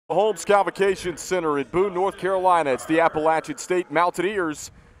Holmes Convocation Center in Boone, North Carolina. It's the Appalachian State Mountaineers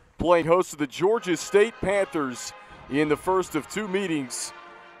playing host to the Georgia State Panthers in the first of two meetings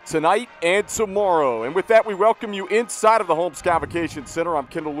tonight and tomorrow. And with that, we welcome you inside of the Holmes Convocation Center. I'm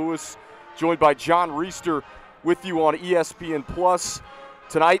Kendall Lewis, joined by John Reister with you on ESPN Plus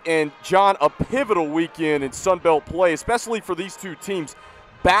tonight. And John, a pivotal weekend in Sun Belt play, especially for these two teams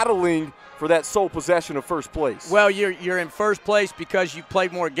battling for that sole possession of first place. Well, you're in first place because you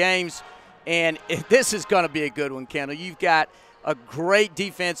played more games, and this is going to be a good one, Kendall. You've got a great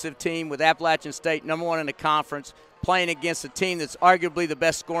defensive team with Appalachian State, #1 in the conference, playing against a team that's arguably the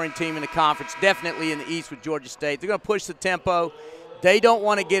best scoring team in the conference, definitely in the East with Georgia State. They're going to push the tempo. They don't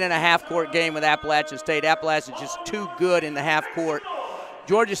want to get in a half-court game with Appalachian State. Appalachian's just too good in the half-court.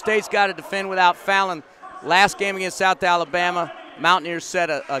 Georgia State's got to defend without fouling. Last game against South Alabama, Mountaineers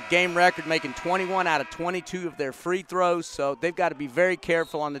set a game record, making 21 out of 22 of their free throws, so they've got to be very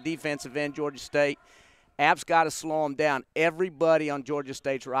careful on the defensive end, Georgia State. App's got to slow them down. Everybody on Georgia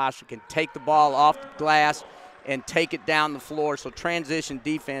State's roster can take the ball off the glass and take it down the floor, so transition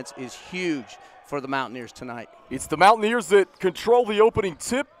defense is huge for the Mountaineers tonight. It's the Mountaineers that control the opening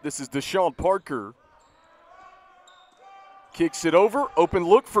tip. This is Deshaun Parker. Kicks it over, open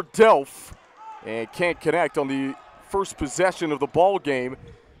look for Delph, and can't connect on the first possession of the ball game.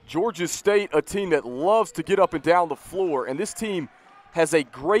 Georgia State, a team that loves to get up and down the floor, and this team has a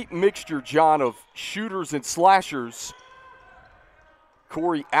great mixture, John, of shooters and slashers.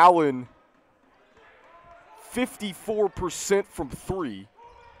 Corey Allen, 54% from three.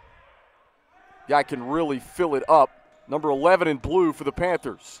 Guy can really fill it up. Number 11 in blue for the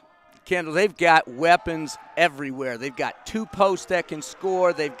Panthers. Kendall, they've got weapons everywhere. They've got two posts that can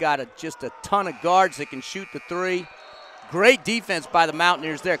score. They've got just a ton of guards that can shoot the three. Great defense by the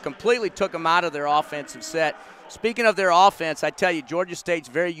Mountaineers there. Completely took them out of their offensive set. Speaking of their offense, I tell you, Georgia State's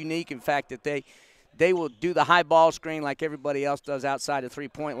very unique, in fact, that they will do the high ball screen like everybody else does outside the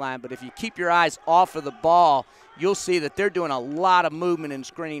three-point line. But if you keep your eyes off of the ball, you'll see that they're doing a lot of movement and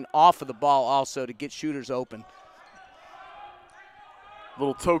screening off of the ball also to get shooters open.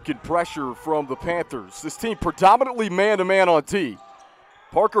 Little token pressure from the Panthers. This team predominantly man-to-man on D.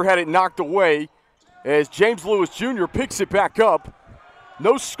 Parker had it knocked away as James Lewis Jr. picks it back up.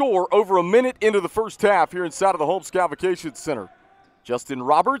 No score over a minute into the first half here inside of the Holmes Convocation Center. Justin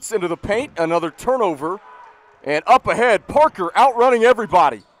Roberts into the paint, another turnover, and up ahead, Parker outrunning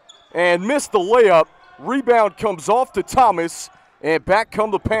everybody and missed the layup. Rebound comes off to Thomas, and back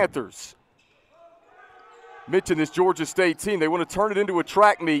come the Panthers. Mentioned this Georgia State team. They want to turn it into a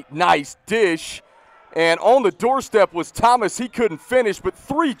track meet. Nice dish. And on the doorstep was Thomas. He couldn't finish, but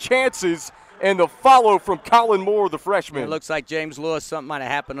three chances and the follow from Colin Moore, the freshman. It looks like James Lewis, something might have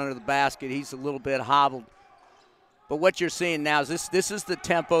happened under the basket. He's a little bit hobbled. But what you're seeing now is this is the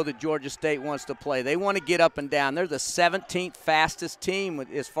tempo that Georgia State wants to play. They want to get up and down. They're the 17th fastest team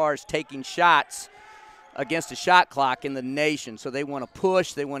as far as taking shots against the shot clock in the nation. So they want to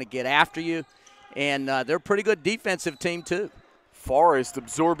push. They want to get after you. And they're a pretty good defensive team, too. Forrest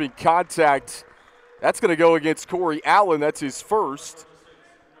absorbing contact. That's going to go against Corey Allen. That's his first.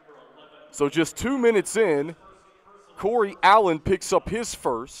 So just 2 minutes in, Corey Allen picks up his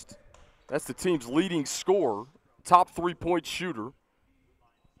first. That's the team's leading scorer, top three-point shooter.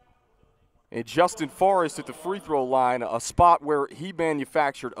 And Justin Forrest at the free throw line, a spot where he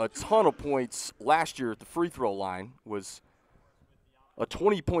manufactured a ton of points last year at the free throw line, was a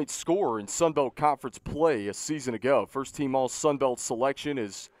 20-point scorer in Sun Belt Conference play a season ago. First team all Sun Belt selection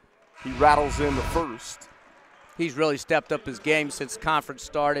as he rattles in the first. He's really stepped up his game since conference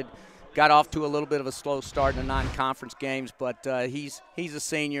started. Got off to a little bit of a slow start in the non-conference games, but he's a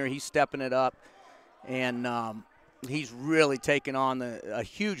senior. He's stepping it up, and he's really taken on a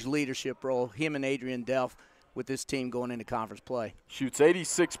huge leadership role, him and Adrian Delph, with this team going into conference play. Shoots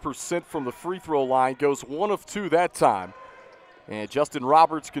 86% from the free throw line, goes 1 of 2 that time. And Justin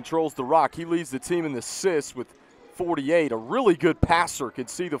Roberts controls the rock. He leads the team in assists with 48. A really good passer, can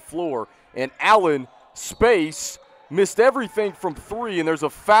see the floor. And Allen, space, missed everything from three, and there's a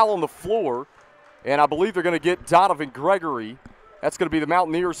foul on the floor. And I believe they're going to get Donovan Gregory. That's going to be the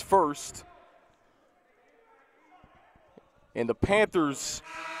Mountaineers first. And the Panthers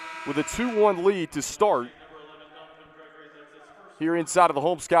with a 2-1 lead to start here inside of the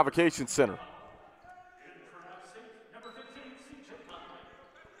Holmes Convocation Center.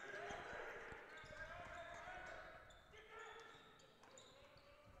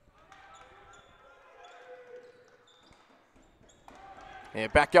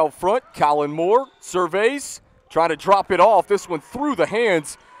 And back out front, Colin Moore surveys, trying to drop it off. This one through the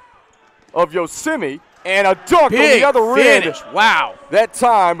hands of Yosemite. And a dunk on the other finish. end. Wow. That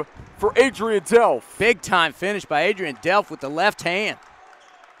time for Adrian Delph. Big time finish by Adrian Delph with the left hand,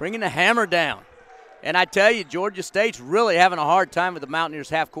 bringing the hammer down. And I tell you, Georgia State's really having a hard time with the Mountaineers'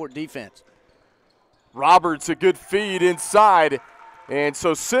 half-court defense. Roberts, a good feed inside. And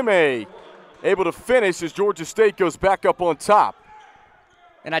so Sime able to finish as Georgia State goes back up on top.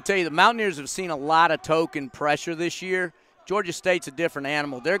 And I tell you, the Mountaineers have seen a lot of token pressure this year. Georgia State's a different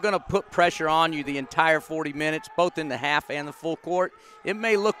animal. They're going to put pressure on you the entire 40 minutes, both in the half and the full court. It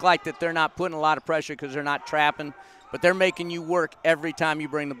may look like that they're not putting a lot of pressure because they're not trapping, but they're making you work every time you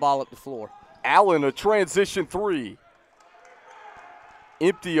bring the ball up the floor. Allen, a transition three.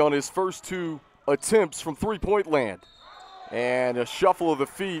 Empty on his first 2 attempts from three-point land. And a shuffle of the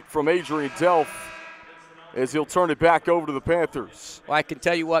feet from Adrian Delph as he'll turn it back over to the Panthers. Well, I can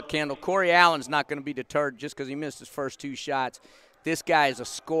tell you what, Kendall, Corey Allen's not going to be deterred just because he missed his first 2 shots. This guy is a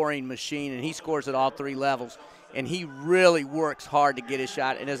scoring machine, and he scores at all 3 levels. And he really works hard to get his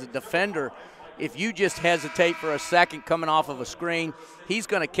shot. And as a defender, if you just hesitate for a second coming off of a screen, he's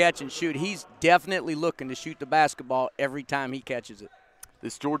going to catch and shoot. He's definitely looking to shoot the basketball every time he catches it.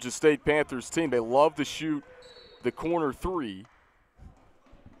 This Georgia State Panthers team, they love to shoot the corner 3.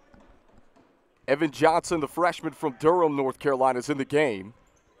 Evan Johnson, the freshman from Durham, North Carolina, is in the game.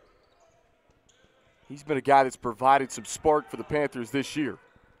 He's been a guy that's provided some spark for the Panthers this year.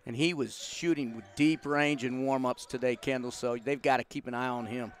 And he was shooting with deep range in warm-ups today, Kendall, so they've got to keep an eye on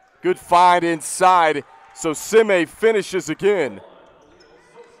him. Good find inside, so Sime finishes again.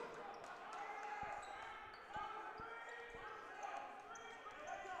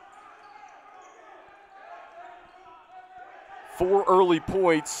 Four early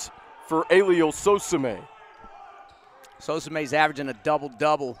points for Elio Sosime. Sosime's averaging a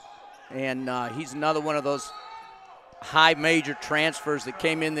double-double, and he's another one of those high major transfers that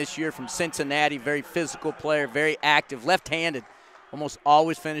came in this year from Cincinnati. Very physical player, very active, left-handed. Almost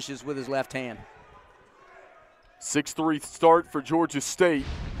always finishes with his left hand. 6-3 start for Georgia State.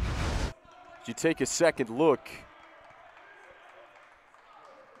 As you take a second look,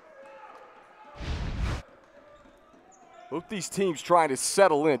 both these teams trying to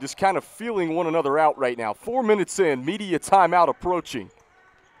settle in, just kind of feeling one another out right now. 4 minutes in, media timeout approaching.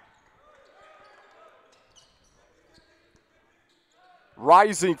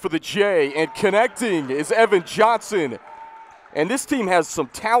 Rising for the J and connecting is Evan Johnson. And this team has some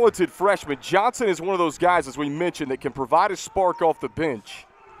talented freshmen. Johnson is one of those guys, as we mentioned, that can provide a spark off the bench.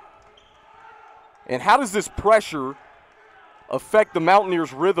 And how does this pressure affect the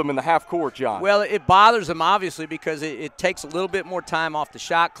Mountaineers' rhythm in the half court, John? Well, it bothers them, obviously, because it takes a little bit more time off the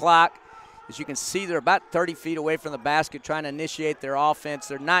shot clock. As you can see, they're about 30 feet away from the basket trying to initiate their offense.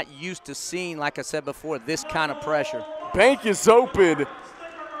 They're not used to seeing, like I said before, this kind of pressure. Bank is open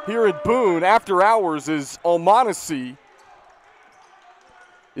here in Boone. After hours is Almonacey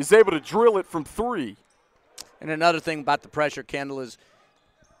is able to drill it from 3. And another thing about the pressure, Kendall, is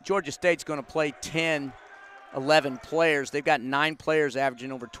Georgia State's going to play 10, 11 players. They've got 9 players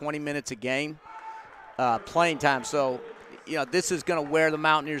averaging over 20 minutes a game playing time. So, you know, this is going to wear the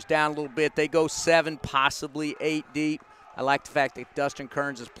Mountaineers down a little bit. They go 7, possibly 8 deep. I like the fact that Dustin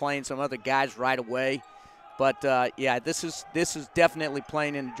Kearns is playing some other guys right away. But, yeah, this is definitely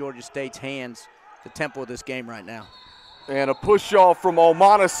playing into Georgia State's hands, the tempo of this game right now. And a push-off from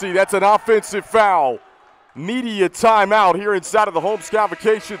Almonacey. That's an offensive foul. Media timeout here inside of the Home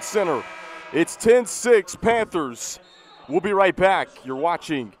Convocation Center. It's 10-6 Panthers. We'll be right back. You're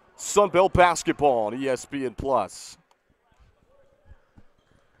watching Sunbelt Basketball on ESPN+.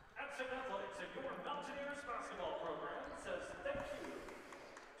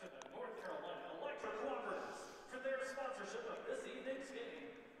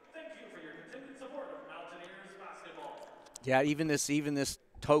 Yeah, even this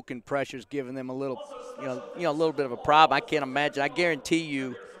token pressure is giving them a little, a little bit of a problem. I can't imagine. I guarantee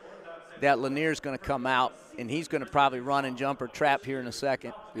you that Lanier's going to come out and he's going to probably run and jump or trap here in a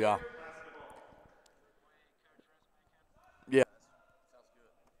second. Yeah. Yeah.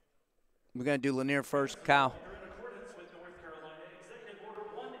 We're going to do Lanier first, Kyle.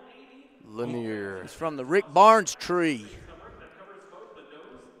 Lanier. He's from the Rick Barnes tree.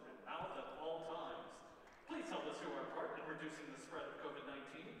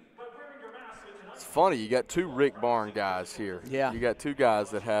 Funny, you got 2 Rick Barnes guys here. Yeah. You got 2 guys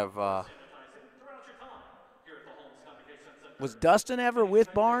that have Was Dustin ever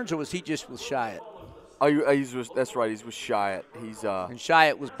with Barnes, or was he just with Chiat? That's right, he's with Chiat. And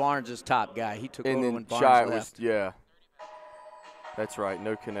Chiat was Barnes' top guy. He took over when Barnes left. Yeah. That's right,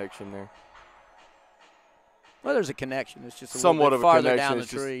 no connection there. Well, there's a connection. It's just a somewhat little bit of a farther connection. down the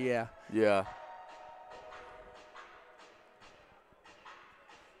tree, yeah. Yeah.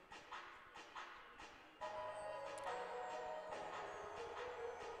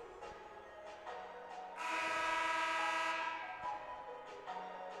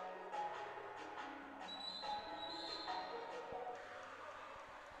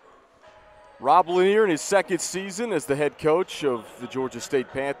 Rob Lanier in his second season as the head coach of the Georgia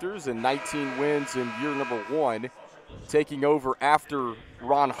State Panthers and 19 wins in year number 1, taking over after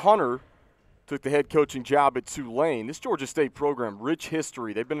Ron Hunter took the head coaching job at Tulane. This Georgia State program, rich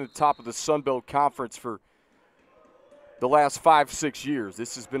history. They've been at the top of the Sun Belt Conference for the last 5-6 years.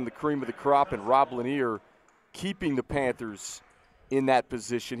 This has been the cream of the crop, and Rob Lanier keeping the Panthers in that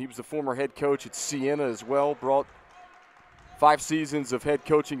position. He was the former head coach at Siena as well, brought 5 seasons of head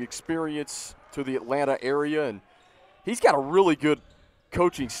coaching experience to the Atlanta area, and he's got a really good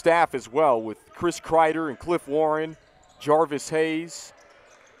coaching staff as well with Chris Kreider and Cliff Warren, Jarvis Hayes.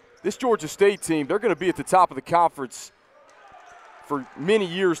 This Georgia State team, they're going to be at the top of the conference for many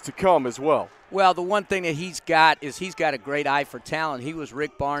years to come as well. Well, the one thing that he's got is he's got a great eye for talent. He was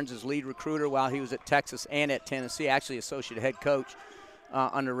Rick Barnes' lead recruiter while he was at Texas and at Tennessee, actually associate head coach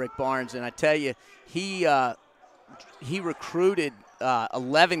under Rick Barnes. And I tell you, he recruited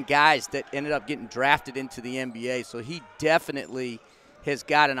 11 guys that ended up getting drafted into the NBA. So he definitely has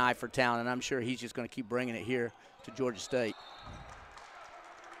got an eye for talent, and I'm sure he's just going to keep bringing it here to Georgia State.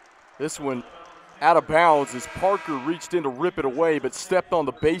 This one out of bounds as Parker reached in to rip it away but stepped on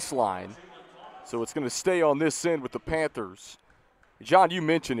the baseline. So it's going to stay on this end with the Panthers. John, you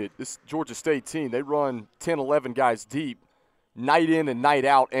mentioned it. This Georgia State team, they run 10, 11 guys deep, night in and night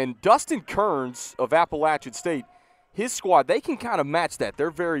out. And Dustin Kearns of Appalachian State, his squad, they can kind of match that. They're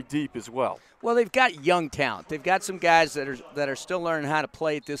very deep as well. Well, they've got young talent. They've got some guys that are still learning how to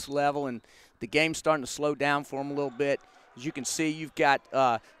play at this level, and the game's starting to slow down for them a little bit. As you can see, you've got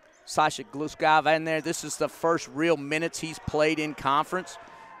Sasha Gluskov in there. This is the first real minutes he's played in conference,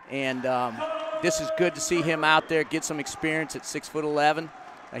 and this is good to see him out there get some experience at 6'11".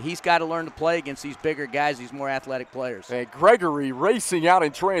 He's got to learn to play against these bigger guys, these more athletic players. And Gregory racing out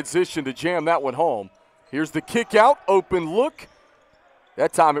in transition to jam that one home. Here's the kick out, open look.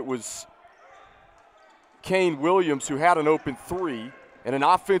 That time it was Kane Williams who had an open 3, and an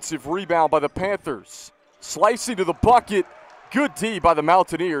offensive rebound by the Panthers. Slicing to the bucket, good D by the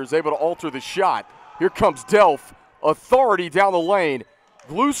Mountaineers, able to alter the shot. Here comes Delph, authority down the lane.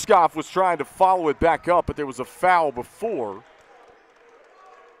 Gluskov was trying to follow it back up, but there was a foul before.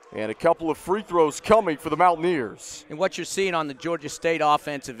 And a couple of free throws coming for the Mountaineers. And what you're seeing on the Georgia State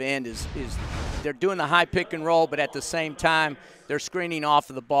offensive end is they're doing the high pick and roll, but at the same time, they're screening off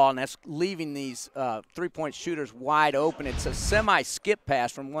of the ball, and that's leaving these three-point shooters wide open. It's a semi-skip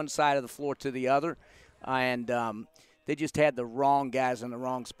pass from one side of the floor to the other, and they just had the wrong guys in the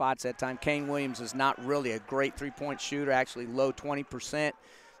wrong spots that time. Kane Williams is not really a great three-point shooter, actually low 20%.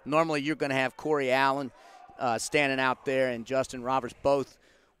 Normally you're going to have Corey Allen standing out there and Justin Roberts both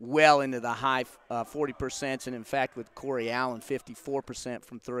well into the high 40%, and in fact with Corey Allen 54%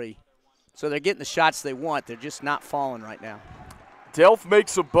 from 3. So they're getting the shots they want. They're just not falling right now. Delph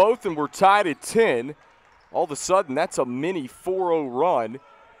makes them both, and we're tied at 10. All of a sudden, that's a mini 4-0 run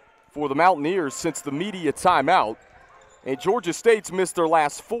for the Mountaineers since the media timeout. And Georgia State's missed their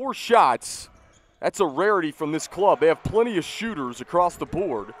last 4 shots. That's a rarity from this club. They have plenty of shooters across the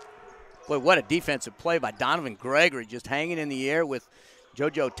board. Boy, what a defensive play by Donovan Gregory, just hanging in the air with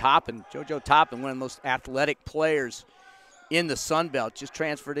JoJo Toppin. JoJo Toppin, one of the most athletic players in the Sun Belt, just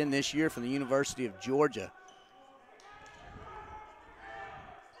transferred in this year from the University of Georgia.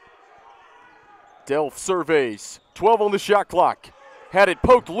 Delph surveys, 12 on the shot clock. Had it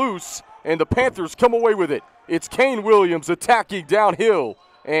poked loose, and the Panthers come away with it. It's Kane Williams attacking downhill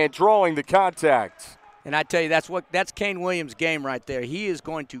and drawing the contact. And I tell you, that's Kane Williams' game right there. He is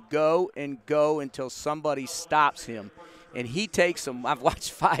going to go and go until somebody stops him. And he takes them. I've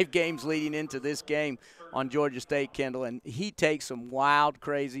watched 5 games leading into this game on Georgia State, Kendall, and he takes some wild,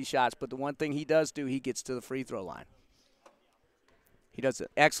 crazy shots. But the one thing he does do, he gets to the free throw line. He does an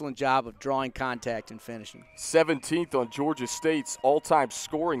excellent job of drawing contact and finishing. 17th on Georgia State's all-time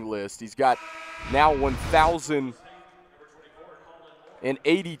scoring list. He's got now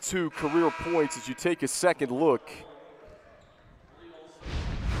 1,082 career points as you take a second look.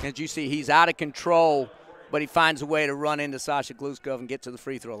 As you see, he's out of control, but he finds a way to run into Sasha Gluskov and get to the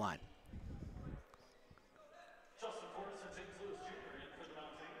free throw line.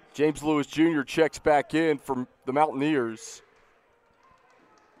 James Lewis Jr. checks back in from the Mountaineers.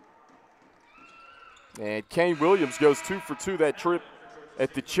 And Kane Williams goes 2 for 2 that trip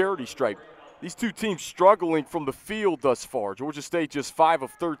at the charity stripe. These two teams struggling from the field thus far. Georgia State just 5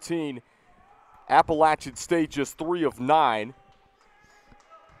 of 13. Appalachian State just 3 of 9.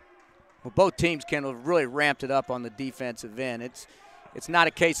 Well, both teams can have really ramped it up on the defensive end. It's not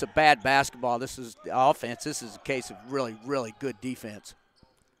a case of bad basketball. This is offense. This is a case of really, really good defense.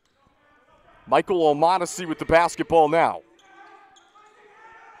 Michael Almonacci with the basketball now.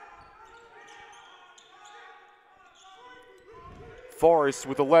 Forrest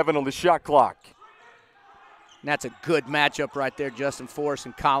with 11 on the shot clock. And that's a good matchup right there, Justin Forrest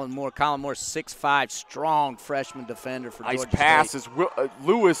and Colin Moore. Colin Moore, 6'5", strong freshman defender for Georgia State. Nice pass as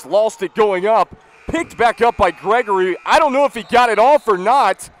Lewis lost it going up. Picked back up by Gregory. I don't know if he got it off or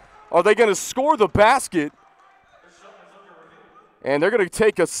not. Are they going to score the basket? And they're going to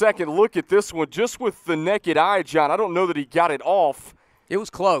take a second look at this one just with the naked eye, John. I don't know that he got it off. It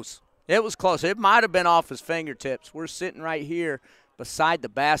was close. It was close. It might have been off his fingertips. We're sitting right here beside the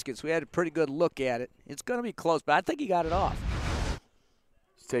basket, so we had a pretty good look at it. It's going to be close, but I think he got it off.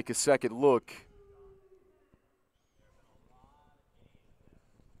 Let's take a second look.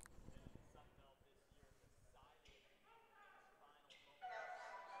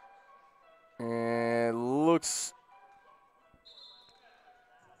 And looks.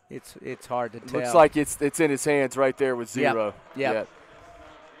 It's hard to tell. Looks like it's in his hands right there with 0. Yep.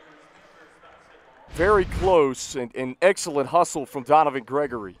 Very close and excellent hustle from Donovan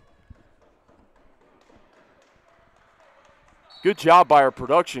Gregory. Good job by our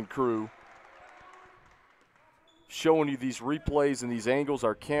production crew. Showing you these replays and these angles.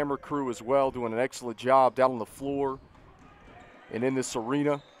 Our camera crew as well doing an excellent job down on the floor and in this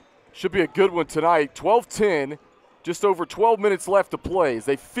arena. Should be a good one tonight. 12-10, just over 12 minutes left to play as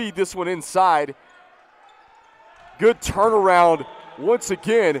they feed this one inside. Good turnaround once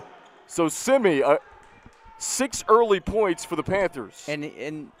again. So Simi, 6 early points for the Panthers.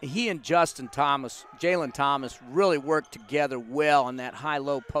 And he and Jalen Thomas really worked together well in that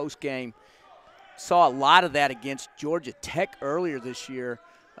high-low post game. Saw a lot of that against Georgia Tech earlier this year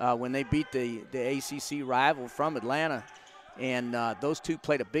when they beat the ACC rival from Atlanta. And those two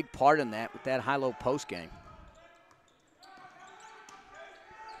played a big part in that with that high-low post game.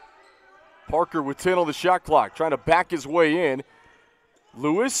 Parker with 10 on the shot clock, trying to back his way in.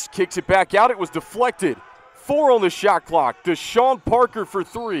 Lewis kicks it back out. It was deflected. 4 on the shot clock. Deshaun Parker for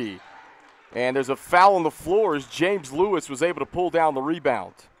 3. And there's a foul on the floor as James Lewis was able to pull down the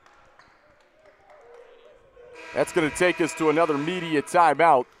rebound. That's going to take us to another media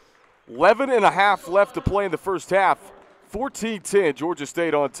timeout. 11 and a half left to play in the first half. 14-10, Georgia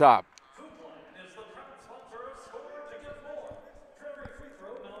State on top.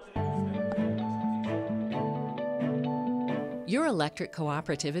 Your electric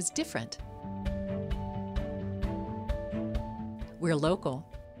cooperative is different. We're local,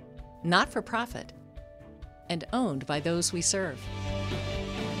 not for profit, and owned by those we serve.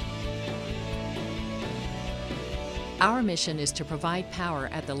 Our mission is to provide power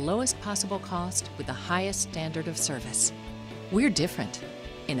at the lowest possible cost with the highest standard of service. We're different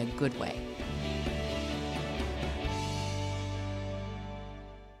in a good way.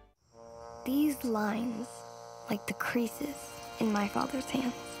 These lines, like the creases in my father's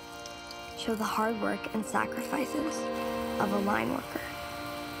hands, show the hard work and sacrifices of a line worker.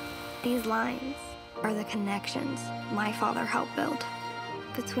 These lines are the connections my father helped build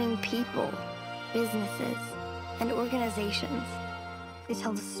between people, businesses, and organizations. They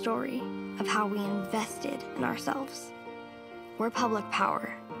tell the story of how we invested in ourselves. We're public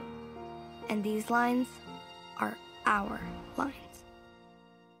power, and these lines are our lines.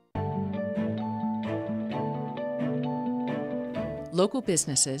 Local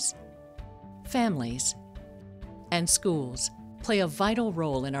businesses, families, and schools play a vital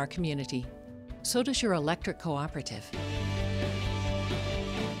role in our community. So does your electric cooperative.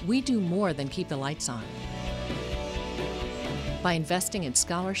 We do more than keep the lights on. By investing in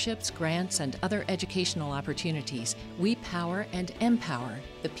scholarships, grants, and other educational opportunities, we power and empower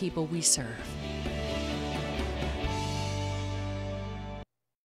the people we serve.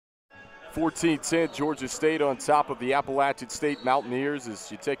 14-10, Georgia State on top of the Appalachian State Mountaineers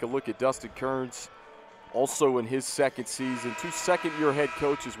as you take a look at Dustin Kearns, also in his second season. 2 second-year head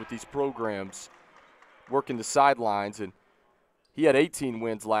coaches with these programs working the sidelines, and he had 18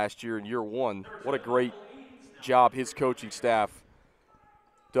 wins last year in year 1. What a great job his coaching staff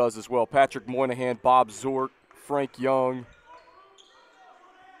does as well. Patrick Moynihan, Bob Zort, Frank Young,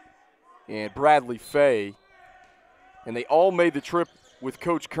 and Bradley Fay. And they all made the trip with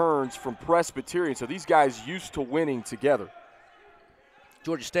Coach Kearns from Presbyterian. So these guys used to winning together.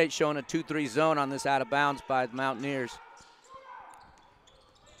 Georgia State showing a 2-3 zone on this out of bounds by the Mountaineers.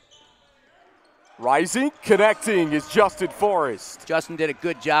 Rising, connecting is Justin Forrest. Justin did a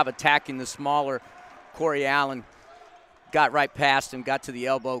good job attacking the smaller Corey Allen. Got right past him, got to the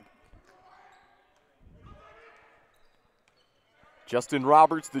elbow. Justin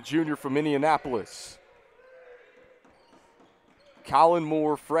Roberts, the junior from Indianapolis. Colin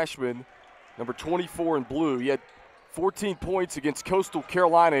Moore, freshman, number 24 in blue. He had 14 points against Coastal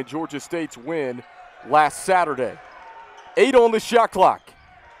Carolina in Georgia State's win last Saturday. 8 on the shot clock.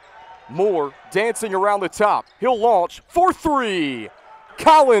 Moore dancing around the top. He'll launch for 3.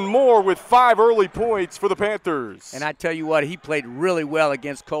 Colin Moore with 5 early points for the Panthers. And I tell you what, he played really well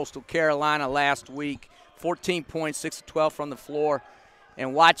against Coastal Carolina last week. 14 points, 6 of 12 from the floor.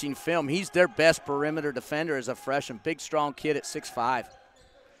 And watching film, he's their best perimeter defender as a freshman. Big, strong kid at 6'5".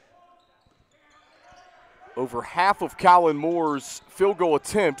 Over half of Colin Moore's field goal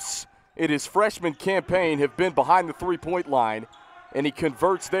attempts in his freshman campaign have been behind the three-point line, and he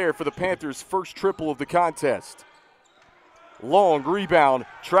converts there for the Panthers' first triple of the contest. Long rebound,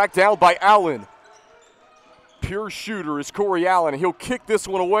 tracked down by Allen. Pure shooter is Corey Allen. He'll kick this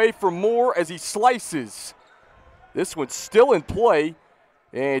one away from Moore as he slices. This one's still in play,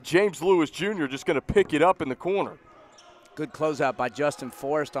 and James Lewis Jr. just going to pick it up in the corner. Good closeout by Justin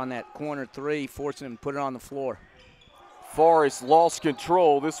Forrest on that corner 3, forcing him to put it on the floor. Forrest lost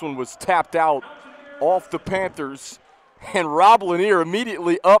control. This one was tapped out off the Panthers, and Rob Lanier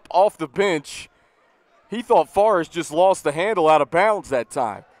immediately up off the bench. He thought Forrest just lost the handle out of bounds that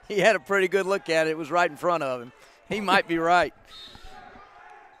time. He had a pretty good look at it. It was right in front of him. He might be right.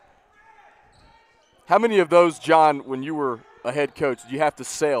 How many of those, John, when you were a head coach, did you have to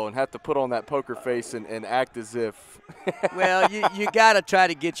sail and have to put on that poker face and act as if? Well, you got to try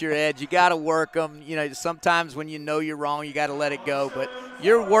to get your edge. You got to work them. You know, sometimes when you know you're wrong, you got to let it go. But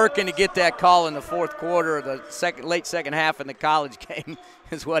you're working to get that call in the fourth quarter or the late second half in the college game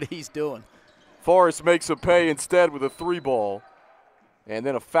is what he's doing. Forrest makes a pay instead with a 3-ball. And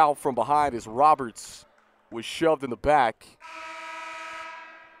then a foul from behind as Roberts was shoved in the back.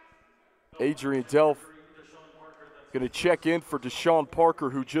 Adrian Delph going to check in for Deshaun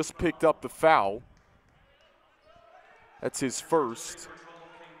Parker, who just picked up the foul. That's his first.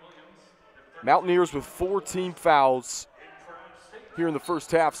 Mountaineers with 4 team fouls here in the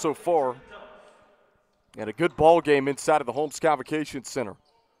first half so far. And a good ball game inside of the Holmes Convocation Center.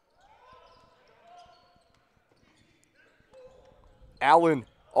 Allen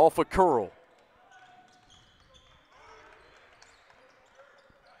off a curl.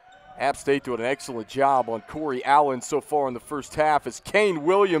 App State doing an excellent job on Corey Allen so far in the first half as Kane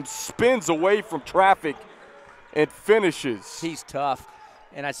Williams spins away from traffic and finishes. He's tough,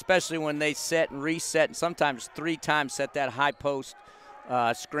 and especially when they set and reset, and sometimes 3 times set that high post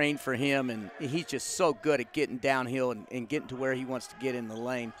screen for him, and he's just so good at getting downhill and getting to where he wants to get in the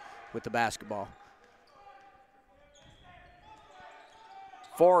lane with the basketball.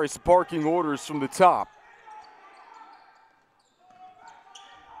 Forrest barking orders from the top.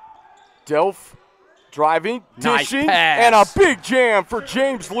 Delph driving, dishing, and a big jam for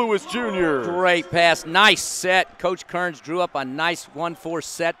James Lewis Jr. Great pass, nice set. Coach Kearns drew up a nice 1-4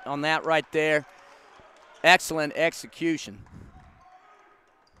 set on that right there. Excellent execution.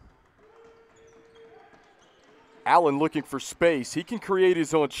 Allen looking for space. He can create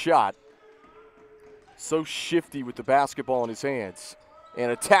his own shot. So shifty with the basketball in his hands.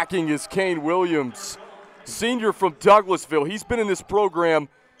 And attacking is Kane Williams, senior from Douglasville. He's been in this program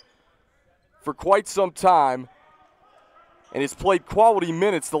for quite some time and has played quality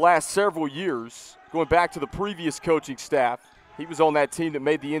minutes the last several years, going back to the previous coaching staff. He was on that team that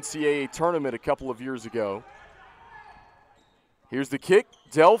made the NCAA tournament a couple of years ago. Here's the kick.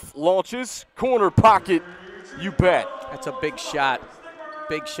 Delph launches. Corner pocket. You bet. That's a big shot.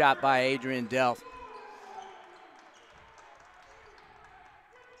 Big shot by Adrian Delph.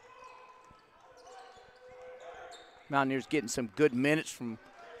 Mountaineers getting some good minutes from.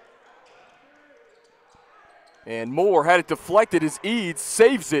 And Moore had it deflected as Eads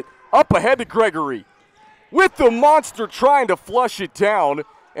saves it up ahead to Gregory. With the monster trying to flush it down,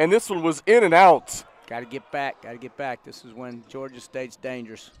 and this one was in and out. Got to get back, got to get back. This is when Georgia State's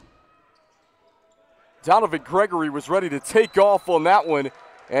dangerous. Donovan Gregory was ready to take off on that one,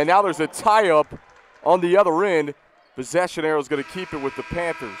 and now there's a tie-up on the other end. Possession arrow is going to keep it with the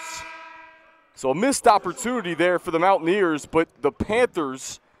Panthers. So a missed opportunity there for the Mountaineers, but the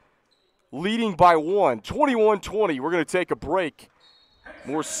Panthers leading by 1, 21-20. We're going to take a break.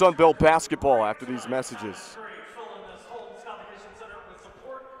 More Sun Belt basketball after these messages.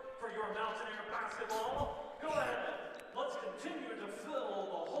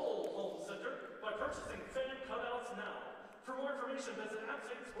 Visit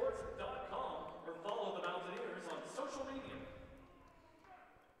AppStateSports.com or follow the Mountaineers on social media.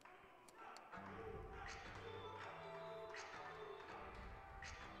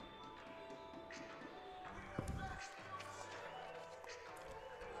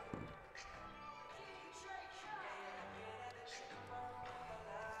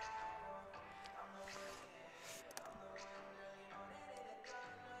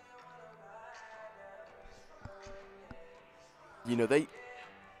 you know, they –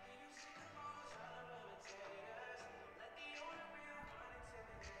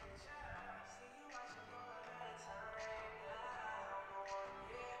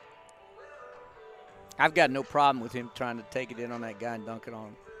 I've got no problem with him trying to take it in on that guy and dunk it on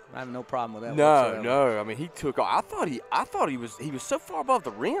him. I have no problem with that No, whatsoever. no. I mean, he took off. I thought he was so far above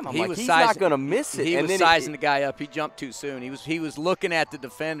the rim. I'm He like, was he's sizing- not going to miss it. He And was then sizing the guy up. He jumped too soon. He was looking at the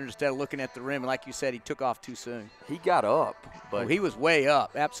defender instead of looking at the rim. And like you said, he took off too soon. he got up, but Oh, he was way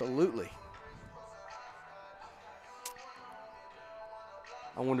up, absolutely.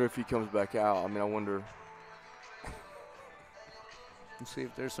 I wonder if he comes back out. I mean, I wonder. Let's see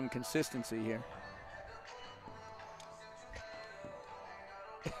if there's some consistency here.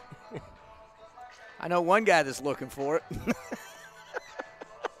 I know one guy that's looking for it.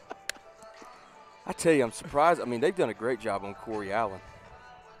 I tell you, I'm surprised. I mean, they've done a great job on Corey Allen.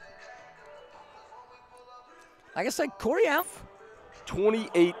 Like I said, Corey Allen.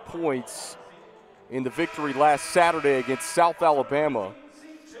 28 points in the victory last Saturday against South Alabama.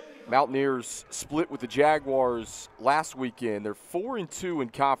 Mountaineers split with the Jaguars last weekend. They're 4-2 in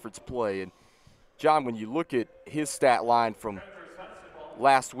conference play. And, John, when you look at his stat line from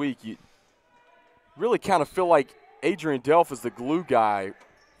last week, you really kind of feel like Adrian Delph is the glue guy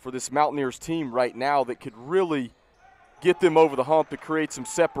for this Mountaineers team right now that could really get them over the hump to create some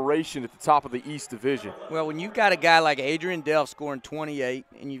separation at the top of the East Division. Well, when you've got a guy like Adrian Delph scoring 28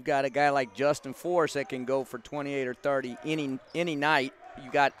 and you've got a guy like Justin Forrest that can go for 28 or 30 any night,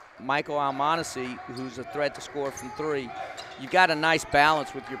 you've got Michael Almonacci, who's a threat to score from three. You've got a nice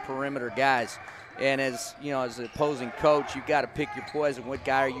balance with your perimeter guys. And as you know, as an opposing coach, you've got to pick your poison. What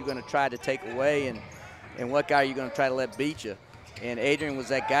guy are you going to try to take away, and what guy are you going to try to let beat you? And Adrian was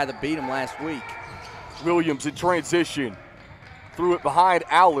that guy that beat him last week. Williams in transition. Threw it behind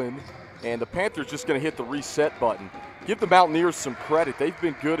Allen, and the Panthers just going to hit the reset button. Give the Mountaineers some credit. They've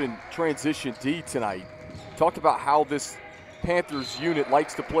been good in transition D tonight. Talked about how this Panthers unit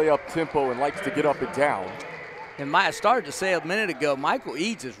likes to play up tempo and likes to get up and down. And I started to say a minute ago, Michael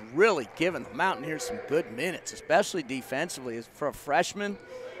Eads is really giving the Mountaineers some good minutes, especially defensively. For a freshman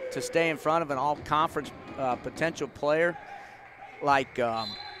to stay in front of an all-conference potential player like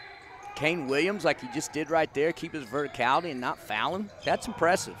Kane Williams, like he just did right there, keep his verticality and not foul him, that's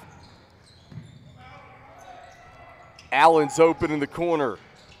impressive. Allen's open in the corner.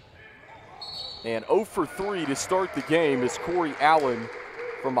 And 0 for 3 to start the game is Corey Allen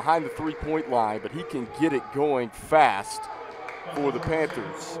from behind the three-point line, but he can get it going fast for the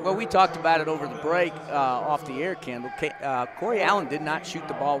Panthers. Well, we talked about it over the break off the air, Kendall. Corey Allen did not shoot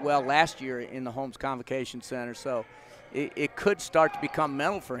the ball well last year in the Holmes Convocation Center, so it could start to become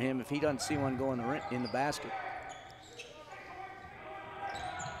mental for him if he doesn't see one go in the basket.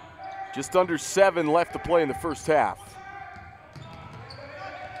 Just under 7 left to play in the first half.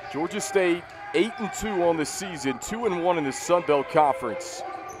 Georgia State 8-2 on the season, 2-1 in the Sun Belt Conference.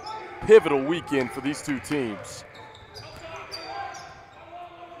 Pivotal weekend for these two teams.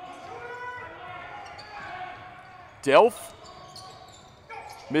 Delph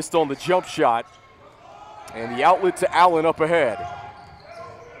missed on the jump shot, and the outlet to Allen up ahead.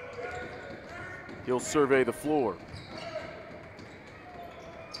 He'll survey the floor.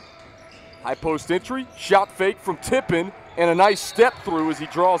 High post entry, shot fake from Tippin, and a nice step through as he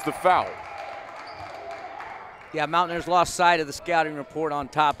draws the foul. Yeah, Mountaineers lost sight of the scouting report on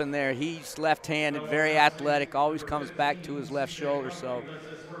top in there. He's left-handed, very athletic, always comes back to his left shoulder, so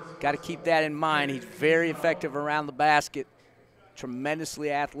got to keep that in mind. He's very effective around the basket, tremendously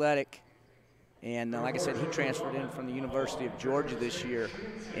athletic. And like I said, he transferred in from the University of Georgia this year,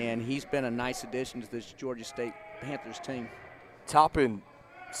 and he's been a nice addition to this Georgia State Panthers team. Toppin,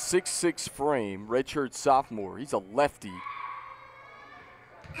 6'6" frame, redshirt sophomore. He's a lefty.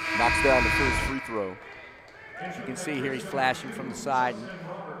 Knocks down the first free throw. As you can see here, he's flashing from the side and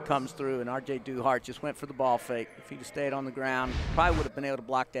comes through, and R.J. Duhart just went for the ball fake. If he'd have stayed on the ground, probably would have been able to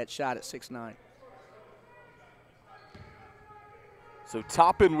block that shot at 6'9". So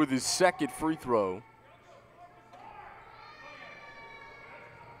Toppin with his second free throw.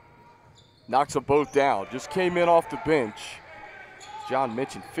 Knocks them both down. Just came in off the bench. As John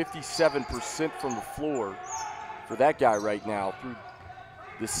mentioned, 57% from the floor for that guy right now through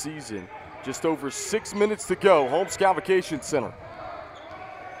the season. Just over 6 minutes to go. Holmes Convocation Center.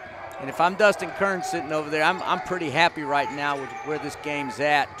 And if I'm Dustin Kern sitting over there, I'm pretty happy right now with where this game's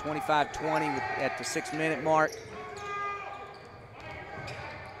at. 25-20 at the 6-minute mark.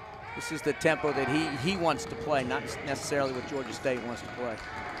 This is the tempo that he wants to play, not necessarily what Georgia State wants to play.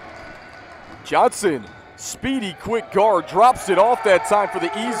 Johnson, speedy, quick guard, drops it off that time for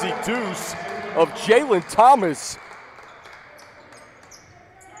the easy deuce of Jalen Thomas.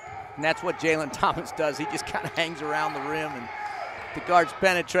 And that's what Jalen Thomas does. He just kind of hangs around the rim, and the guards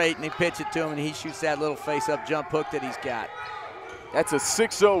penetrate, and they pitch it to him, and he shoots that little face-up jump hook that he's got. That's a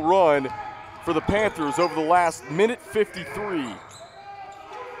 6-0 run for the Panthers over the last minute 53.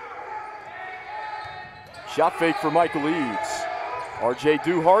 Shot fake for Michael Eads. R.J.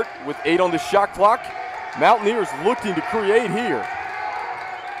 Duhart with 8 on the shot clock. Mountaineers looking to create here.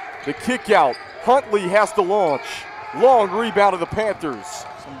 The kick out. Huntley has to launch. Long rebound of the Panthers.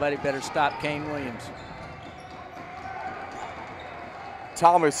 Somebody better stop Kane Williams.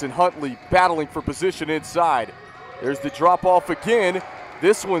 Thomas and Huntley battling for position inside. There's the drop off again.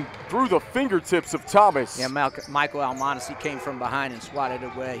 This one through the fingertips of Thomas. Yeah, Michael Almonacci came from behind and swatted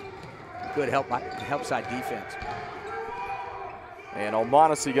it away. Good help side defense. And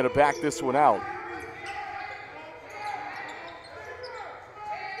Almonacci going to back this one out.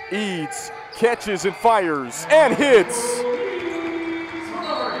 Eads catches and fires and hits.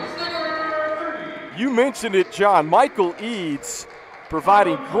 You mentioned it, John. Michael Eads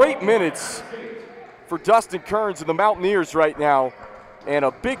providing great minutes for Dustin Kearns and the Mountaineers right now. And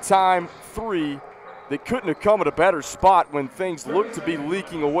a big-time three that couldn't have come at a better spot when things looked to be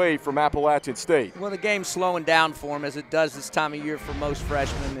leaking away from Appalachian State. Well, the game's slowing down for him, as it does this time of year for most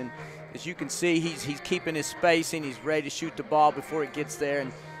freshmen. And as you can see, he's keeping his spacing. He's ready to shoot the ball before it gets there.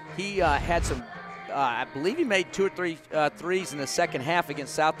 And he had some, I believe he made 2 or 3 threes in the second half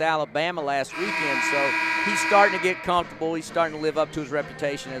against South Alabama last weekend. So he's starting to get comfortable. He's starting to live up to his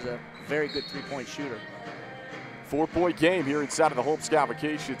reputation as a very good three-point shooter. 4-point game here inside of the Holmes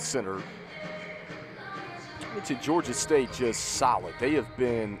Convocation Center. To Georgia State, just solid. They have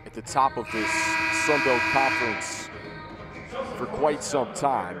been at the top of this Sun Belt Conference for quite some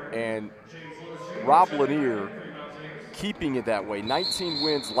time. And Rob Lanier keeping it that way. 19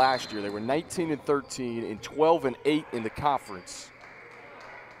 wins last year. They were 19-13 and 12-8 in the conference.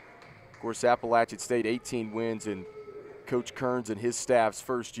 Of course, Appalachian State 18 wins in Coach Kearns and his staff's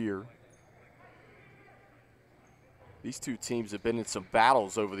first year. These two teams have been in some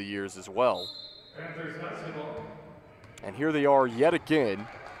battles over the years as well. And here they are yet again,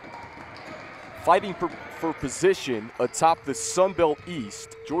 fighting for position atop the Sun Belt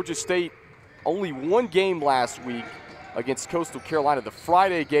East. Georgia State only one game last week against Coastal Carolina. The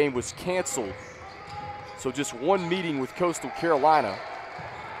Friday game was canceled, so just one meeting with Coastal Carolina.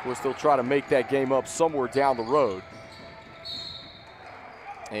 Of course, they'll try to make that game up somewhere down the road.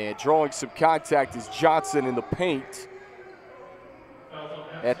 And drawing some contact is Johnson in the paint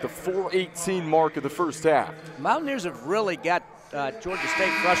at the 4:18 mark of the first half. Mountaineers have really got Georgia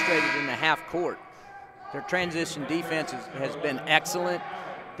State frustrated in the half court. Their transition defense has been excellent.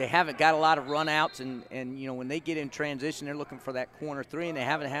 They haven't got a lot of runouts, and you know, when they get in transition, they're looking for that corner three, and they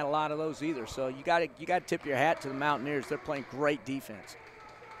haven't had a lot of those either. So you got to tip your hat to the Mountaineers. They're playing great defense.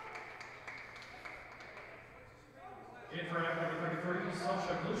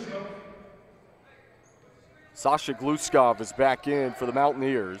 Sasha Gluskov is back in for the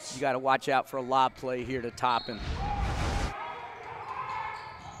Mountaineers. You got to watch out for a lob play here to Toppin.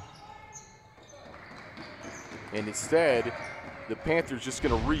 And instead, the Panthers just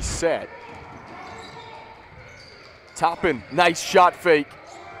going to reset. Toppin, nice shot fake.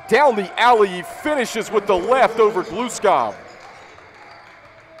 Down the alley, he finishes with the left over Gluskov.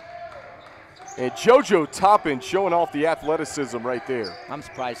 And JoJo Toppin showing off the athleticism right there. I'm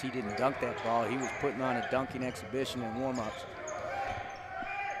surprised he didn't dunk that ball. He was putting on a dunking exhibition in warm-ups.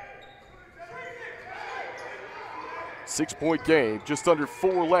 6-point game, just under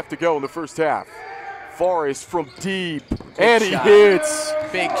 4 left to go in the first half. Forrest from deep, and he hits.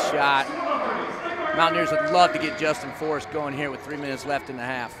 Big shot. Mountaineers would love to get Justin Forrest going here with 3 minutes left in the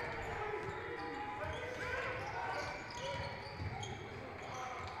half.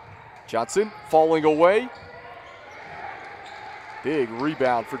 Johnson falling away. Big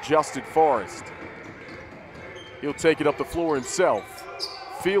rebound for Justin Forrest. He'll take it up the floor himself.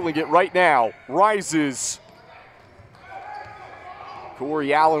 Feeling it right now. Rises.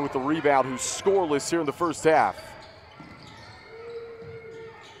 Corey Allen with the rebound, who's scoreless here in the first half.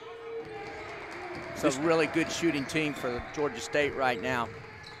 It's a really good shooting team for Georgia State right now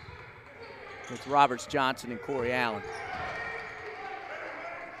with Roberts, Johnson, and Corey Allen.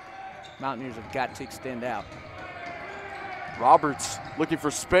 Mountaineers have got to extend out. Roberts looking for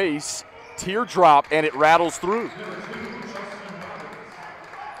space, teardrop, and it rattles through.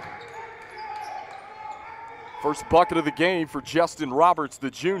 First bucket of the game for Justin Roberts, the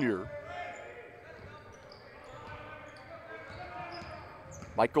junior.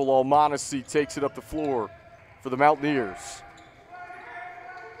 Michael Almonacci takes it up the floor for the Mountaineers.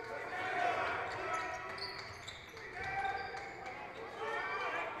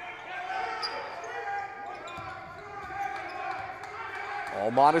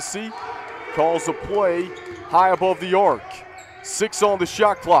 Almonacci calls a play high above the arc. 6 on the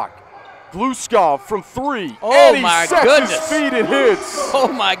shot clock. Gluskov from 3. Oh, and he my sets goodness. his feet and hits.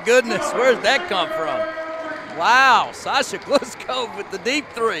 Oh, my goodness. Where's that come from? Wow, Sasha Gluskov with the deep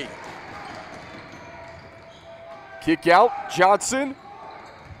 3. Kick out, Johnson.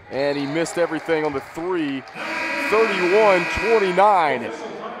 And he missed everything on the 3. 31-29.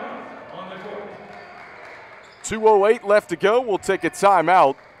 2:08 left to go. We'll take a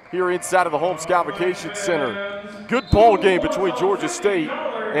timeout here inside of the Holmes Convocation Center. Good ball game between Georgia State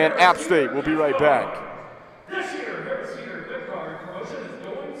and App State. We'll be right back. This year, Harris Teeter Gift Card promotion is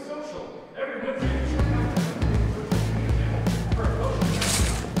going social. Every Wednesday.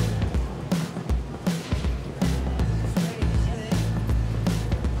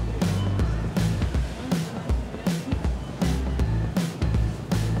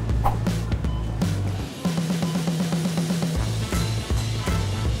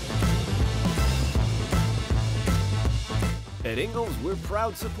 At Ingles, we're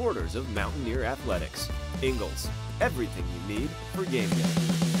proud supporters of Mountaineer Athletics. Ingles, everything you need for game day.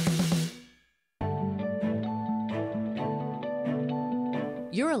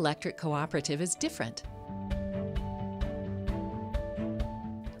 Your electric cooperative is different.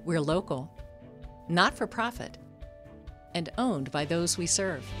 We're local, not for profit, and owned by those we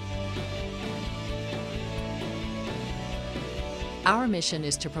serve. Our mission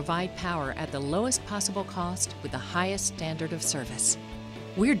is to provide power at the lowest possible cost with the highest standard of service.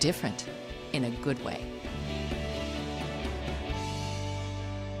 We're different in a good way.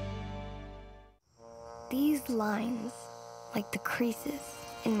 These lines, like the creases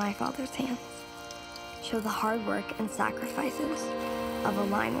in my father's hands, show the hard work and sacrifices of a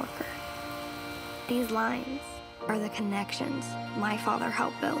line worker. These lines are the connections my father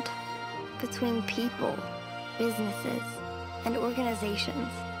helped build between people, businesses, and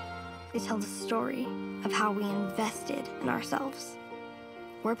organizations. They tell the story of how we invested in ourselves.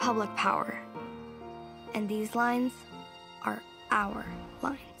 We're public power, and these lines are our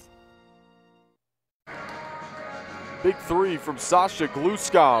lines. Big 3 from Sasha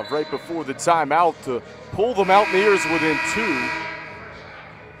Gluskov right before the timeout to pull the Mountaineers within 2.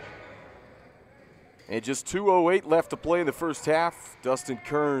 And just 2:08 left to play in the first half. Dustin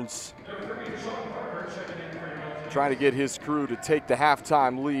Kearns trying to get his crew to take the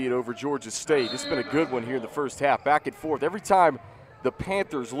halftime lead over Georgia State. It's been a good one here in the first half, back and forth. Every time the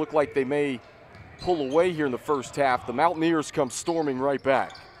Panthers look like they may pull away here in the first half, the Mountaineers come storming right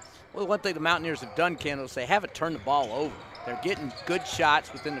back. Well, one thing the Mountaineers have done, Kendall, is they haven't turned the ball over. They're getting good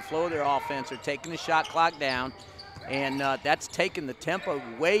shots within the flow of their offense. They're taking the shot clock down, and that's taken the tempo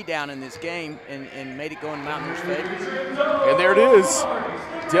way down in this game and made it go in the Mountaineers' favor. And there it is.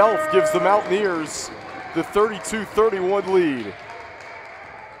 Delph gives the Mountaineers the 32-31 lead.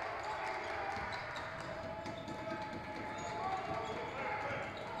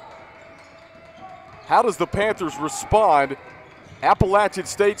 How does the Panthers respond? Appalachian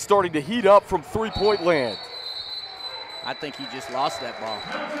State starting to heat up from three-point land. I think he just lost that ball.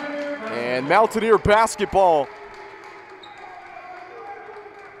 And Mountaineer basketball.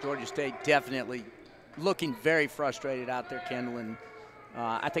 Georgia State definitely looking very frustrated out there, Kendall, and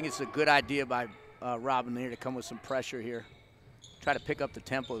I think it's a good idea by Robin there to come with some pressure here. Try to pick up the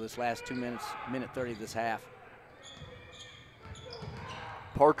tempo this last 2 minutes, minute 30 of this half.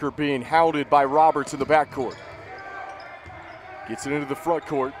 Parker being hounded by Roberts in the backcourt. Gets it into the front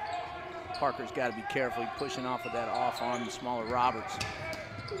court. Parker's got to be careful. He's pushing off of that off arm, the smaller Roberts.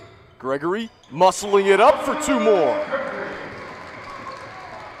 Gregory muscling it up for 2 more.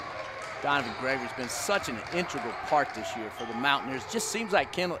 Donovan Gregory's been such an integral part this year for the Mountaineers. Just seems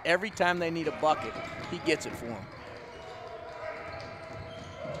like Kendall, every time they need a bucket, he gets it for them.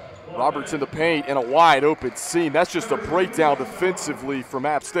 Roberts in the paint and a wide open seam. That's just a breakdown defensively from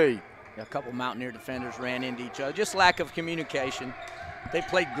App State. A couple Mountaineer defenders ran into each other. Just lack of communication. They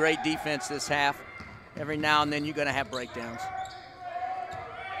played great defense this half. Every now and then you're going to have breakdowns.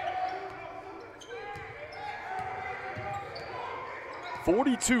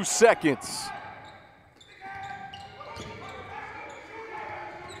 .42 seconds.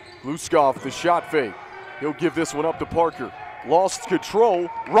 Gluskov, the shot fake. He'll give this one up to Parker. Lost control.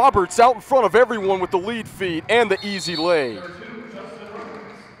 Roberts out in front of everyone with the lead feed and the easy lay.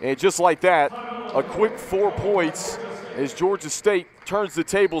 And just like that, a quick 4 points as Georgia State turns the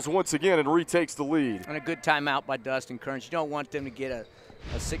tables once again and retakes the lead. And a good timeout by Dustin Kearns. You don't want them to get a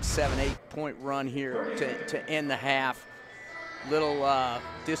 6, 7, 8 point run here to end the half. Little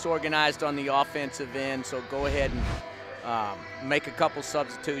disorganized on the offensive end, so go ahead and make a couple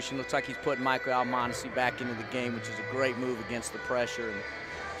substitutions. Looks like he's putting Michael Almonacci back into the game, which is a great move against the pressure. And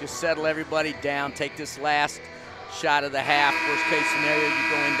just settle everybody down, take this last shot of the half. Worst case scenario, you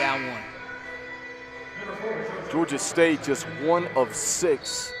go in down 1. Georgia State just 1 of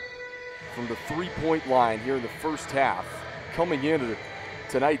 6 from the three-point line here in the first half. Coming into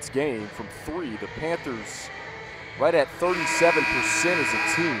tonight's game from 3, the Panthers right at 37% as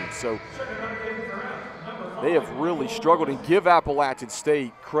a team. So they have really struggled, and give Appalachian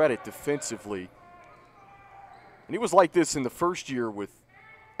State credit defensively. And it was like this in the first year with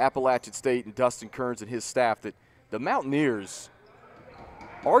Appalachian State and Dustin Kearns and his staff, that the Mountaineers,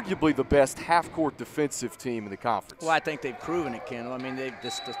 arguably the best half-court defensive team in the conference. Well, I think they've proven it, Kendall. I mean, the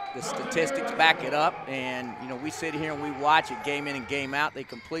statistics back it up, and, you know, we sit here and we watch it game in and game out. They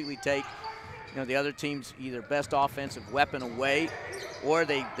completely take, you know, the other team's either best offensive weapon away, or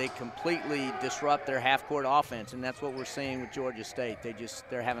they completely disrupt their half-court offense, and that's what we're seeing with Georgia State.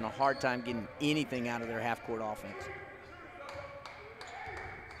 They're having a hard time getting anything out of their half-court offense.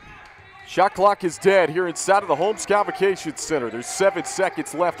 Shot clock is dead here inside of the Holmes Convocation Center. There's 7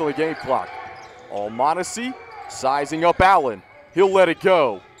 seconds left on the game clock. Almonacci sizing up Allen. He'll let it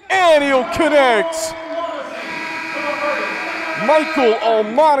go, and he'll connect. Michael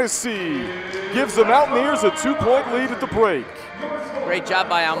Almonacci gives the Mountaineers a 2-point lead at the break. Great job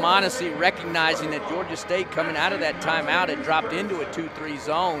by Almonacci, recognizing that Georgia State, coming out of that timeout, had dropped into a 2-3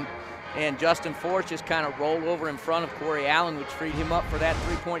 zone, and Justin Forrest just kind of rolled over in front of Corey Allen, which freed him up for that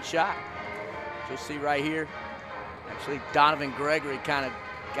 3-point shot. You'll see right here, actually Donovan Gregory kind of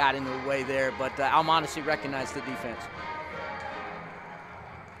got into the way there, but Almonacci recognized the defense.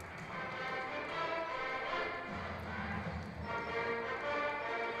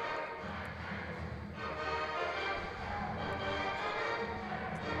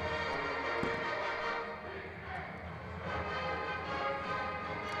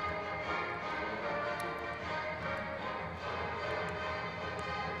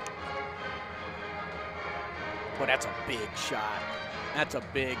 Boy, that's a big shot. That's a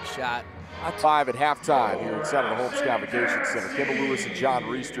big shot. 5 at halftime here inside of the Holmes Convocation Center. Kendall Lewis and John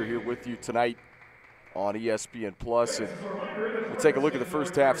Reister here with you tonight on ESPN Plus. And we'll take a look at the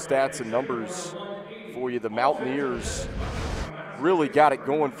first half stats and numbers for you. The Mountaineers really got it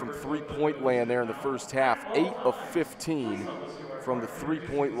going from three-point land there in the first half. 8 of 15 from the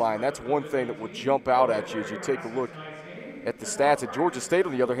three-point line. That's one thing that will jump out at you as you take a look at the stats. At Georgia State,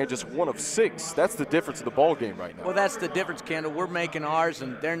 on the other hand, just 1 of 6. That's the difference in the ball game right now. Well, that's the difference, Kendall. We're making ours,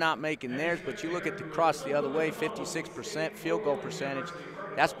 and they're not making theirs. But you look at the cross the other way, 56% field goal percentage.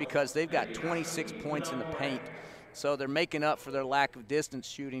 That's because they've got 26 points in the paint. So they're making up for their lack of distance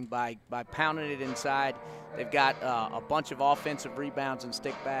shooting by pounding it inside. They've got a bunch of offensive rebounds and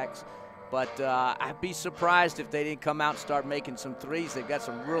stickbacks. But I'd be surprised if they didn't come out and start making some threes. They've got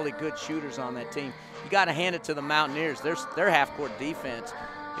some really good shooters on that team. You got to hand it to the Mountaineers. Their half-court defense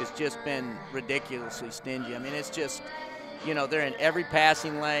has just been ridiculously stingy. I mean, it's just, you know, they're in every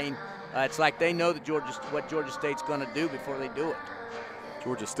passing lane. It's like they know that what Georgia State's going to do before they do it.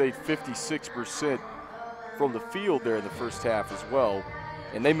 Georgia State 56% from the field there in the first half as well.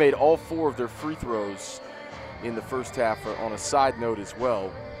 And they made all 4 of their free throws in the first half on a side note as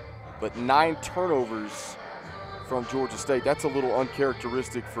well. But 9 turnovers from Georgia State. That's a little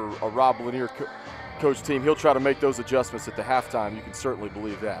uncharacteristic for a Rob Lanier coach team. He'll try to make those adjustments at the halftime. You can certainly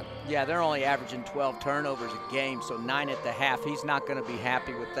believe that. Yeah, they're only averaging 12 turnovers a game, so 9 at the half. He's not going to be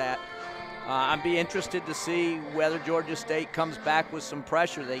happy with that. I'd be interested to see whether Georgia State comes back with some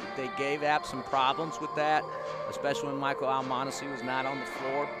pressure. They gave App some problems with that, especially when Michael Almonacci was not on the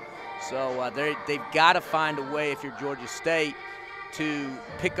floor. So they've got to find a way, if you're Georgia State, to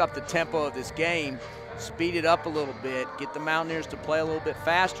pick up the tempo of this game, speed it up a little bit, get the Mountaineers to play a little bit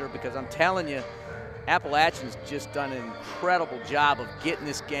faster, because I'm telling you, Appalachian's just done an incredible job of getting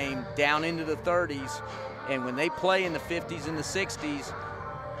this game down into the 30s, and when they play in the 50s and the 60s,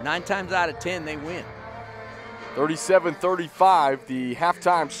 9 times out of 10 they win. 37-35, the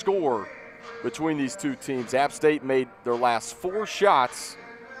halftime score between these two teams. App State made their last 4 shots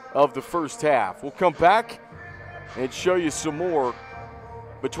of the first half. We'll come back and show you some more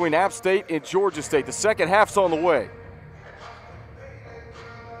between App State and Georgia State. The second half's on the way.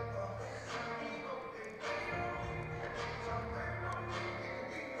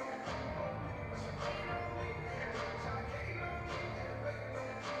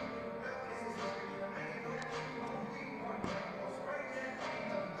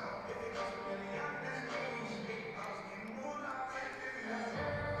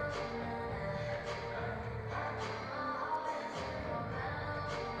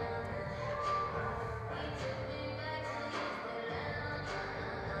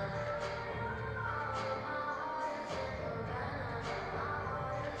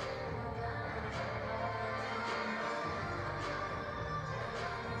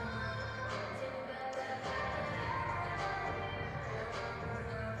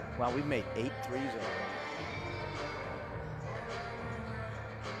 Wow, we've made 8 threes already.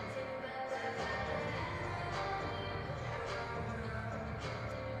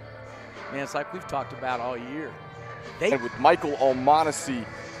 Man, it's like we've talked about all year. And with Michael Almonacci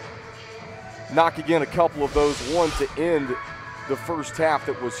knocking in a couple of those, one to end the first half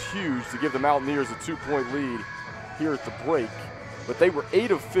that was huge to give the Mountaineers a 2-point lead here at the break. But they were 8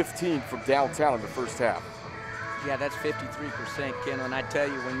 of 15 from downtown in the first half. Yeah, that's 53%, Kendall. And I tell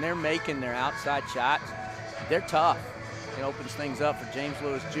you, when they're making their outside shots, they're tough. It opens things up for James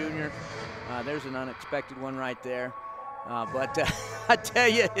Lewis Jr. There's an unexpected one right there. But I tell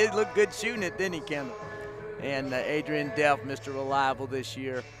you, it looked good shooting it, didn't he, Kendall? And Adrian Delph, Mr. Reliable this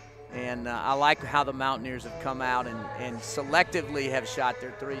year. And I like how the Mountaineers have come out and selectively have shot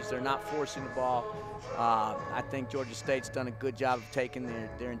their threes. They're not forcing the ball. I think Georgia State's done a good job of taking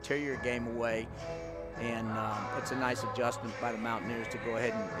their interior game away. And it's a nice adjustment by the Mountaineers to go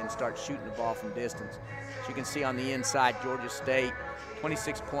ahead and start shooting the ball from distance. As you can see on the inside, Georgia State,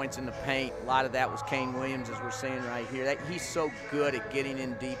 26 points in the paint. A lot of that was Kane Williams, as we're seeing right here. He's so good at getting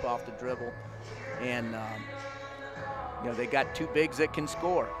in deep off the dribble. And, you know, they got 2 bigs that can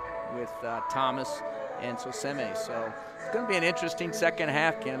score with Thomas and Soseme. So it's going to be an interesting second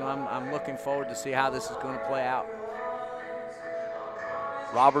half, Kendall. I'm looking forward to see how this is going to play out.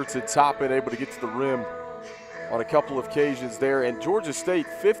 Roberts and Toppin able to get to the rim on a couple of occasions there. And Georgia State,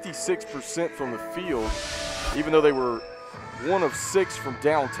 56% from the field, even though they were 1 of 6 from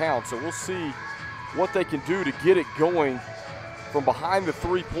downtown. So we'll see what they can do to get it going from behind the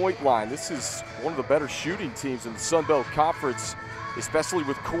 3-point line. This is one of the better shooting teams in the Sun Belt Conference, especially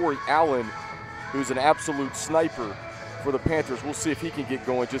with Corey Allen, who's an absolute sniper for the Panthers. We'll see if he can get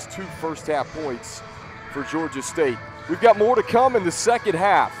going. Just 2 first-half points for Georgia State. We've got more to come in the second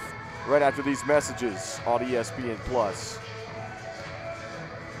half right after these messages on ESPN+.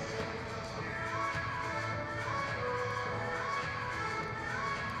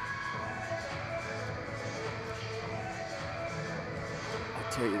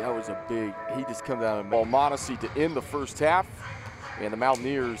 I tell you, that was a big, he just come down and Almonacci to end the first half, and the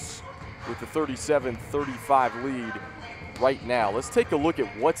Mountaineers with the 37-35 lead right now. Let's take a look at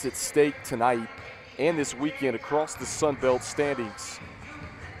what's at stake tonight and this weekend across the Sun Belt standings.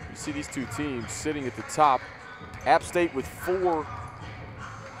 You see these 2 teams sitting at the top. App State with 4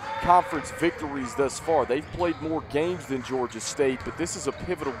 conference victories thus far. They've played more games than Georgia State, but this is a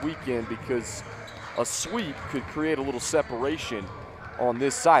pivotal weekend because a sweep could create a little separation on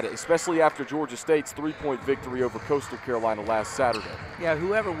this side, especially after Georgia State's 3-point victory over Coastal Carolina last Saturday. Yeah,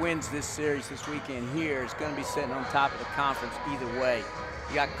 whoever wins this series this weekend here is going to be sitting on top of the conference either way.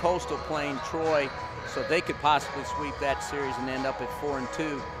 You got Coastal playing Troy, so they could possibly sweep that series and end up at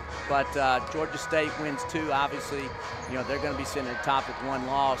 4-2. But Georgia State wins 2. Obviously, you know, they're going to be sitting at the top with 1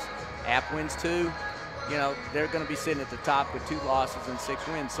 loss. App wins 2. You know, they're going to be sitting at the top with 2 losses and 6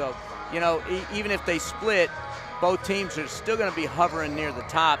 wins. So, you know, even if they split, both teams are still going to be hovering near the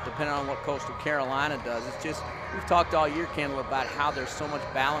top, depending on what Coastal Carolina does. It's just, we've talked all year, Kendall, about how there's so much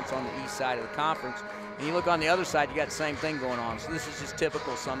balance on the east side of the conference. And you look on the other side, you got the same thing going on. So this is just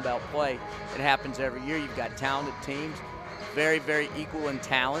typical Sun Belt play. It happens every year. You've got talented teams, very, very equal in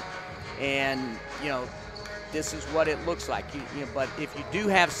talent. And, you know, this is what it looks like. You know, but if you do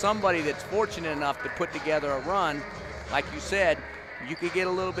have somebody that's fortunate enough to put together a run, like you said, you could get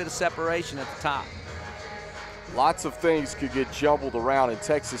a little bit of separation at the top. Lots of things could get jumbled around, and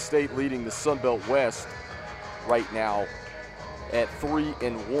Texas State leading the Sun Belt West right now at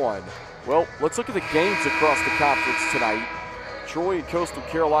 3-1. Well, let's look at the games across the conference tonight. Troy and Coastal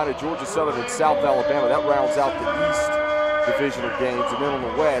Carolina, Georgia Southern and South Alabama. That rounds out the East division of games. And then on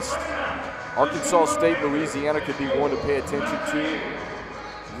the West, Arkansas State, Louisiana could be one to pay attention to.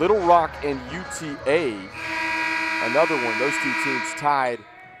 Little Rock and UTA, another one. Those 2 teams tied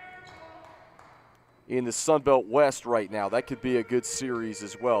in the Sun Belt West right now. That could be a good series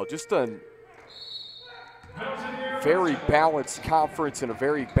as well. Just a very balanced conference and a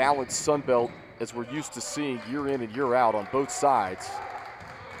very balanced Sun Belt, as we're used to seeing year in and year out on both sides.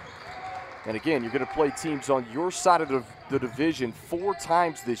 And again, you're going to play teams on your side of the division 4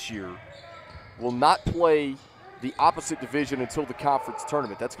 times this year. Will not play the opposite division until the conference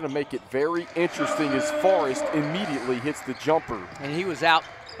tournament. That's going to make it very interesting as Forrest immediately hits the jumper. And he was out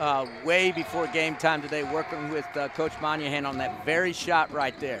way before game time today working with Coach Monahan on that very shot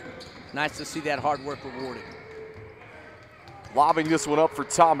right there. Nice to see that hard work rewarded. Lobbing this one up for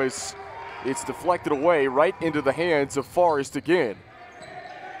Thomas. It's deflected away right into the hands of Forrest again.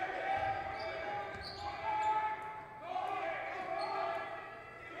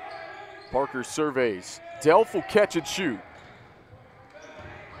 Parker surveys. Delph will catch and shoot.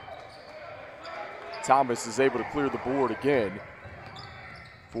 Thomas is able to clear the board again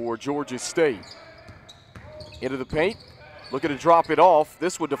for Georgia State. Into the paint, looking to drop it off.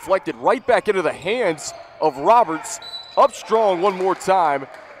 This one deflected right back into the hands of Roberts. Up strong one more time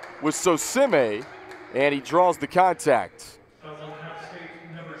with Sosime, and he draws the contact.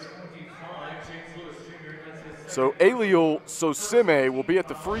 So Aliel Sosime will be at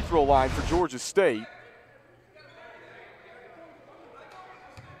the free throw line for Georgia State.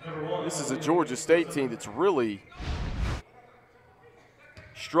 This is a Georgia State team that's really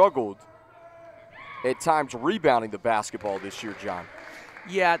struggled at times rebounding the basketball this year, John.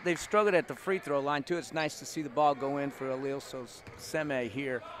 Yeah, they've struggled at the free throw line, too. It's nice to see the ball go in for Aliel Sosime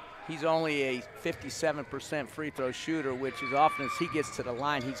here. He's only a 57% free throw shooter, which as often as he gets to the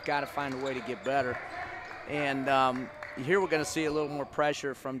line, he's got to find a way to get better. And here we're going to see a little more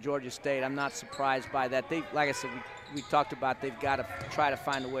pressure from Georgia State. I'm not surprised by that. They, like I said, we talked about they've got to try to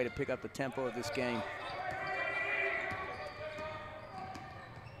find a way to pick up the tempo of this game.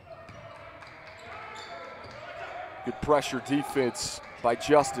 Good pressure defense by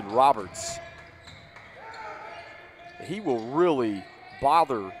Justin Roberts. He will really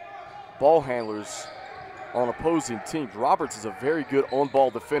bother ball handlers on opposing teams. Roberts is a very good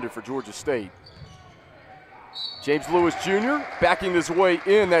on-ball defender for Georgia State. James Lewis Jr. backing his way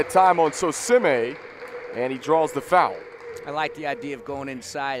in that time on Sosime, and he draws the foul. I like the idea of going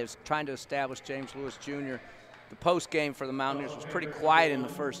inside, of trying to establish James Lewis Jr. The post game for the Mountaineers was pretty quiet in the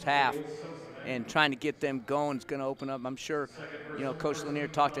first half, and trying to get them going is going to open up. I'm sure, you know, Coach Lanier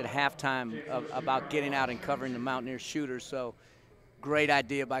talked at halftime about getting out and covering the Mountaineers shooters. So great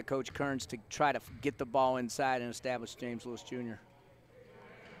idea by Coach Kearns to try to get the ball inside and establish James Lewis Jr.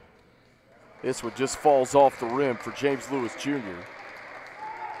 This one just falls off the rim for James Lewis Jr.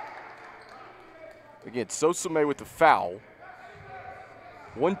 Again, Sosime with the foul.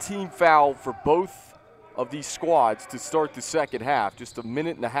 One team foul for both of these squads to start the second half, just a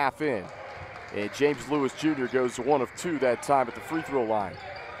minute and a half in. And James Lewis Jr. goes 1 of 2 that time at the free throw line.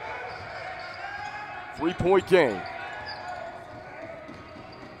 3-point game.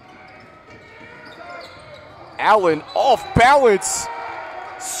 Allen off balance,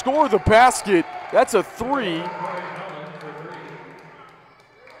 score the basket. That's a 3.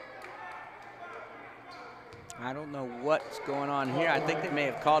 I don't know what's going on here. I think they may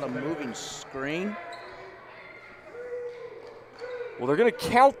have called a moving screen. Well, they're going to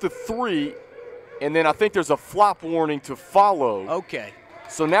count the 3, and then I think there's a flop warning to follow. Okay.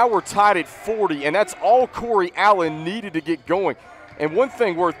 So now we're tied at 40, and that's all Corey Allen needed to get going. And one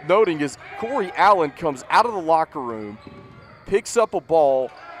thing worth noting is Corey Allen comes out of the locker room, picks up a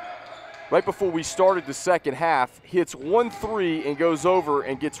ball right before we started the second half, hits 1 3 and goes over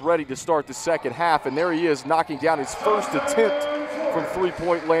and gets ready to start the second half. And there he is knocking down his first attempt from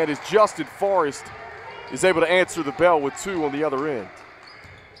three-point land as Justin Forrest is able to answer the bell with 2 on the other end.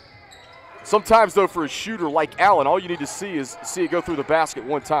 Sometimes, though, for a shooter like Allen, all you need to see is see it go through the basket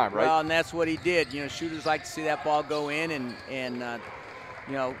one time, right? Well, and that's what he did. You know, shooters like to see that ball go in, and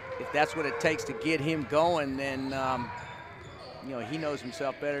you know, if that's what it takes to get him going, then you know, he knows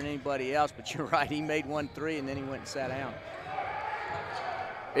himself better than anybody else. But you're right, he made 1 3, and then he went and sat down.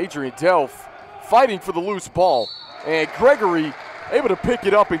 Adrian Delph fighting for the loose ball, and Gregory able to pick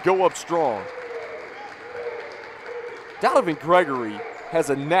it up and go up strong. Donovan Gregory has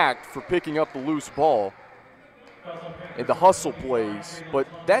a knack for picking up the loose ball and the hustle plays, but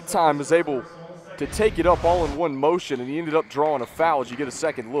that time is able to take it up all in one motion, and he ended up drawing a foul as you get a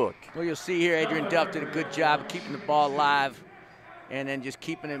second look. Well, you'll see here Adrian Delph did a good job of keeping the ball alive and then just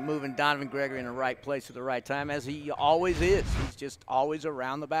keeping it moving. Donovan Gregory in the right place at the right time, as he always is. He's just always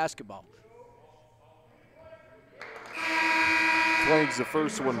around the basketball. Flings the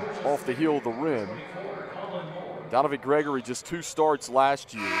first one off the heel of the rim. Donovan Gregory just 2 starts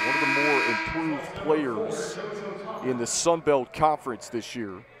last year, one of the more improved players in the Sun Belt Conference this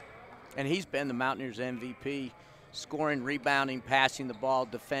year. And he's been the Mountaineers MVP, scoring, rebounding, passing the ball,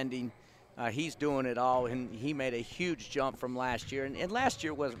 defending. He's doing it all, and he made a huge jump from last year. And last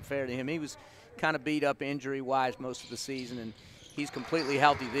year wasn't fair to him. He was kind of beat up injury-wise most of the season, and he's completely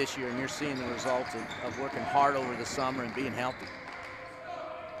healthy this year, and you're seeing the results of working hard over the summer and being healthy.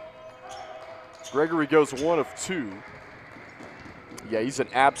 Gregory goes 1 of 2. Yeah, he's an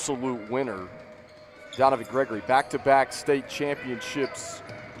absolute winner. Donovan Gregory, back-to-back state championships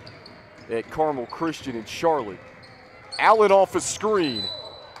at Carmel Christian in Charlotte. Allen off a screen.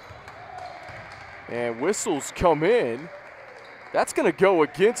 And whistles come in. That's going to go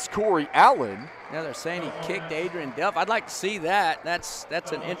against Corey Allen. Now they're saying he kicked Adrian Delph. I'd like to see that. That's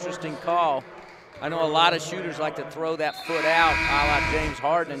an interesting call. I know a lot of shooters like to throw that foot out, a la James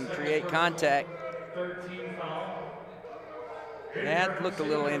Harden, and create contact. Third team foul. That looked a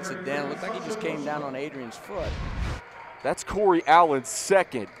little incidental. Looked like he just came down on Adrian's foot. That's Corey Allen's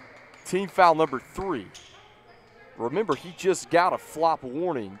second. Team foul number 3. Remember, he just got a flop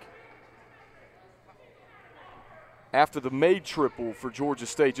warning after the made triple for Georgia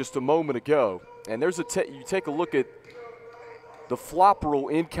State just a moment ago. And there's you take a look at the flop rule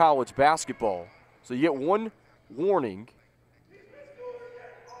in college basketball. So you get one warning,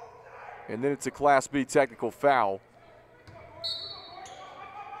 and then it's a Class B technical foul.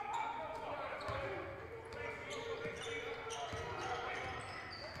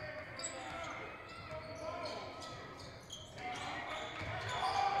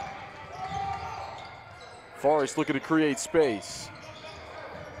 Forrest looking to create space.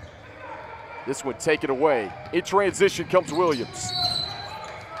 This one taken away. In transition comes Williams.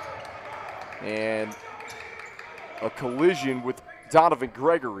 And a collision with Donovan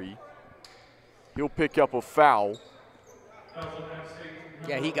Gregory. He'll pick up a foul.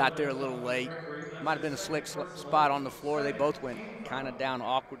 Yeah, he got there a little late. Might have been a slick spot on the floor. They both went kind of down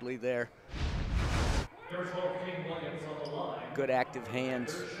awkwardly there. Good active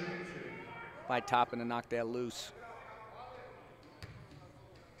hands by Toppin to knock that loose.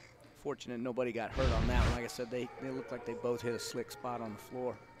 Fortunate nobody got hurt on that one. Like I said, they looked like they both hit a slick spot on the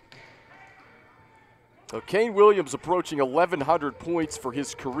floor. So Kane Williams approaching 1,100 points for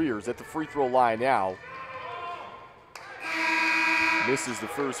his career. Is at the free throw line now. Misses the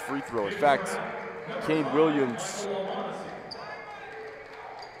first free throw. In fact, Kane Williams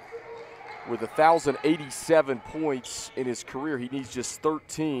with 1,087 points in his career. He needs just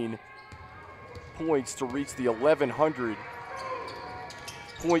 13 points to reach the 1,100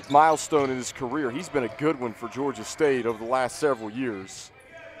 point milestone in his career. He's been a good one for Georgia State over the last several years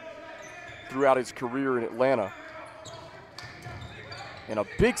throughout his career in Atlanta. And a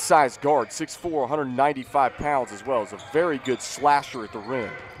big size guard, 6'4", 195 pounds as well. Is a very good slasher at the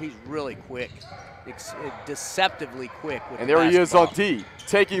rim. He's really quick, deceptively quick with and there he is on D,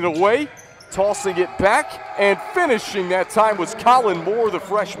 taking it away, tossing it back, and finishing that time was Colin Moore, the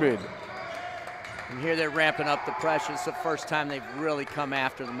freshman. And here they're ramping up the pressure. It's the first time they've really come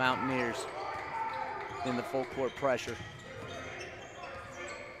after the Mountaineers in the full court pressure.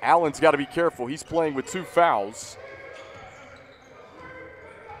 Allen's got to be careful. He's playing with 2 fouls.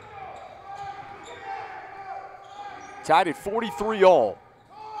 Tied at 43 all.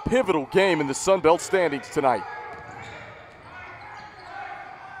 Pivotal game in the Sun Belt standings tonight.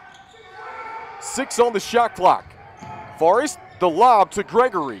 6 on the shot clock. Forrest, the lob to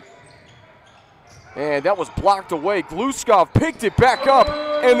Gregory. And that was blocked away. Gluskov picked it back up,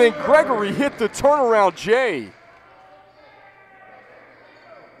 and then Gregory hit the turnaround J.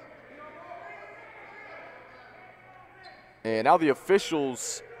 And now the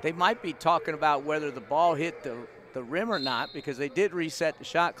officials. They might be talking about whether the ball hit the rim or not, because they did reset the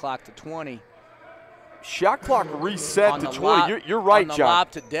shot clock to 20. Shot clock reset to 20. You're right, John. On the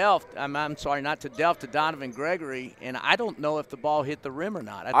lob to Delft. I'm sorry, not to Delft, to Donovan Gregory. And I don't know if the ball hit the rim or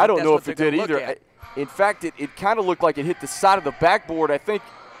not. I don't know if it did either. In fact, it kind of looked like it hit the side of the backboard. I think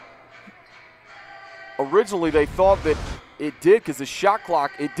originally they thought that it did because the shot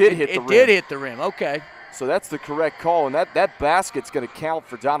clock, it did hit the rim. It did hit the rim, okay. So that's the correct call, and that basket's going to count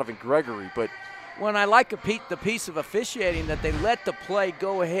for Donovan Gregory. But when I like the piece of officiating that they let the play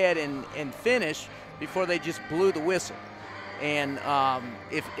go ahead and finish before they just blew the whistle. And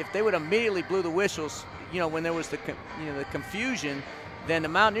if they would immediately blew the whistles, when there was the confusion, then the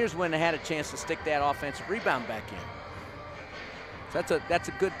Mountaineers wouldn't have had a chance to stick that offensive rebound back in. So that's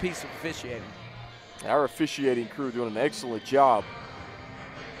a good piece of officiating. Our officiating crew doing an excellent job.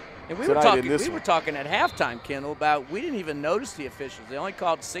 And we were talking at halftime, Kendall, about we didn't even notice the officials. They only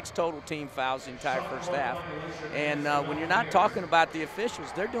called 6 total team fouls the entire first half. And when you're not talking about the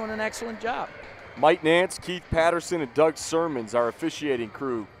officials, they're doing an excellent job. Mike Nance, Keith Patterson, and Doug Sermons, our officiating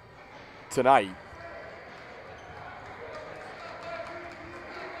crew tonight.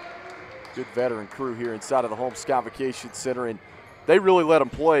 Good veteran crew here inside of the Home Convocation Center, and they really let them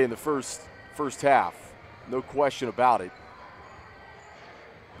play in the first half. No question about it.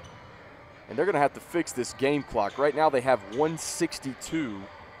 And they're going to have to fix this game clock. Right now they have 162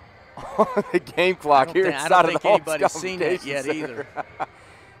 on the game clock here inside of the Home Convocation Center. I don't think anybody's seen it yet either.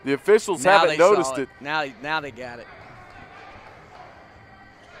 The officials haven't noticed it. Now they got it.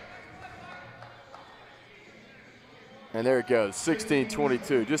 And there it goes,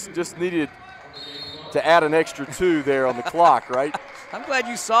 16-22. Just needed to add an extra 2 there on the clock, right? I'm glad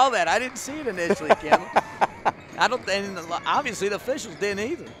you saw that. I didn't see it initially, Kim. Obviously the officials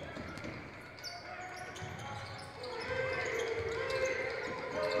didn't either.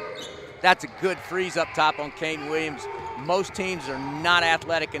 That's a good freeze up top on Caden Williams. Most teams are not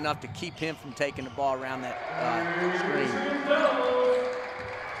athletic enough to keep him from taking the ball around that screen.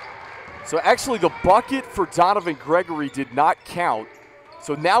 So actually the bucket for Donovan Gregory did not count.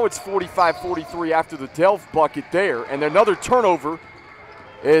 So now it's 45-43 after the Delph bucket there. And another turnover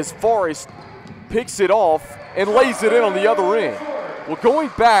as Forrest picks it off and lays it in on the other end. Well, going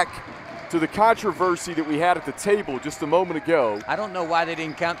back to the controversy that we had at the table just a moment ago. I don't know why they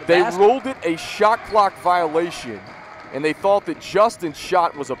didn't count the basket. They ruled it a shot clock violation, and they thought that Justin's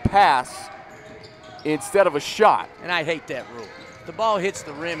shot was a pass instead of a shot. And I hate that rule. If the ball hits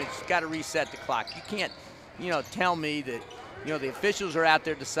the rim, it's got to reset the clock. You can't, tell me that, the officials are out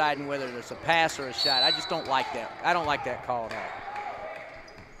there deciding whether it's a pass or a shot. I just don't like that. I don't like that call at all.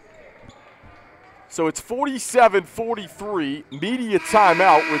 So it's 47-43, media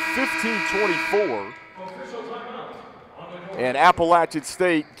timeout with 15:24. And Appalachian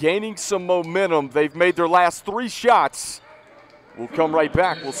State gaining some momentum. They've made their last 3 shots. We'll come right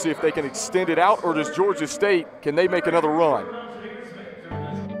back. We'll see if they can extend it out, or does Georgia State, can they make another run?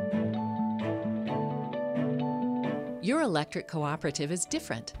 Your electric cooperative is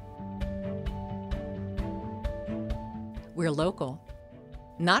different. We're local,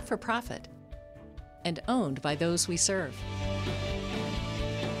 not for profit, and owned by those we serve.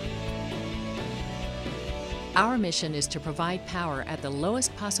 Our mission is to provide power at the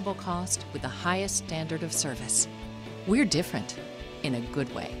lowest possible cost with the highest standard of service. We're different in a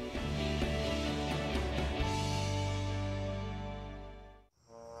good way.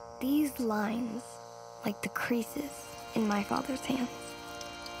 These lines, like the creases in my father's hands,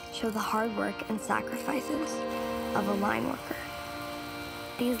 show the hard work and sacrifices of a line worker.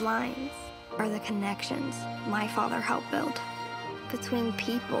 These lines are the connections my father helped build between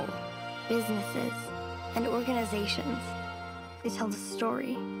people, businesses, and organizations. They tell the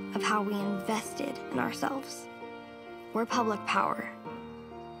story of how we invested in ourselves. We're public power,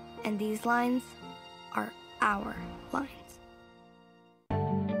 and these lines are our lines.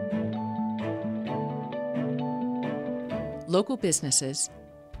 Local businesses,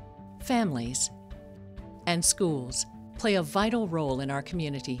 families, and schools play a vital role in our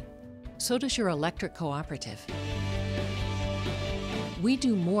community. So does your electric cooperative. We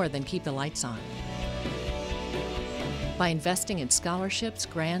do more than keep the lights on. By investing in scholarships,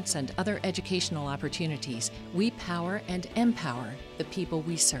 grants, and other educational opportunities, we power and empower the people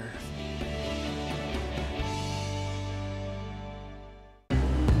we serve.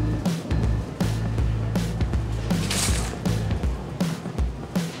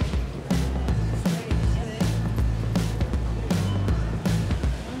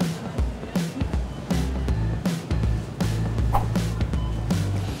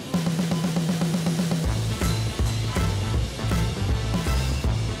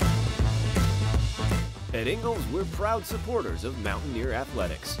 At Ingalls, we're proud supporters of Mountaineer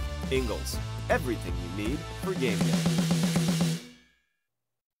Athletics. Ingalls, everything you need for game day.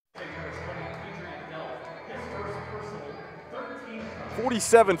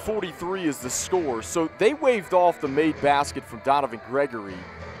 47-43 is the score. So they waved off the made basket from Donovan Gregory,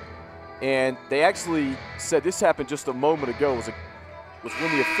 and they actually said this happened just a moment ago. Was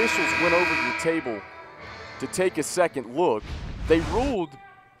when the officials went over to the table to take a second look. They ruled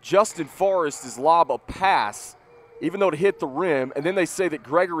Justin Forrest's lob a pass, even though it hit the rim, and then they say that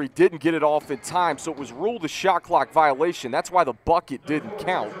Gregory didn't get it off in time, so it was ruled a shot clock violation. That's why the bucket didn't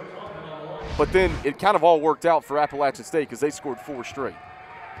count. But then it kind of all worked out for Appalachian State because they scored 4 straight.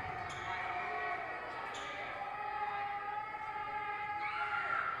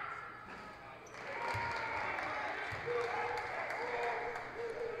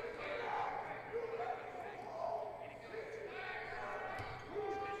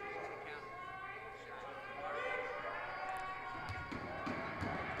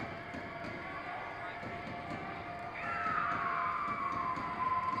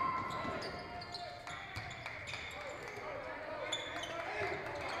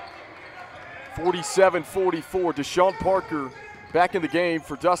 (47-44), Deshaun Parker back in the game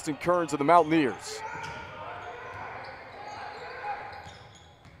for Dustin Kearns of the Mountaineers.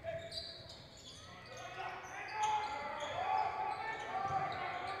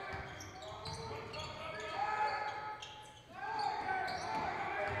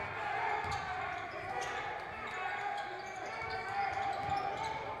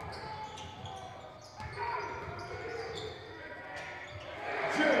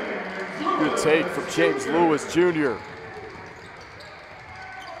 Good take from James Lewis Jr.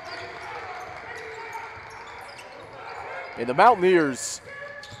 And the Mountaineers,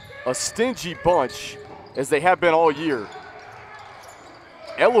 a stingy bunch, as they have been all year.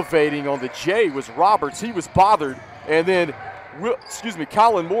 elevating on the J was Roberts. He was bothered, and then,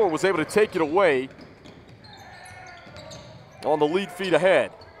 Colin Moore was able to take it away on the lead feet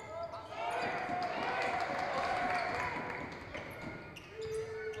ahead.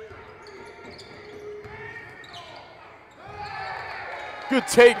 Good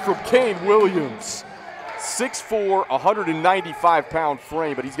take from Kane Williams. 6'4", 195-pound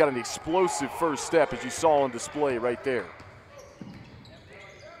frame, but he's got an explosive first step, as you saw on display right there.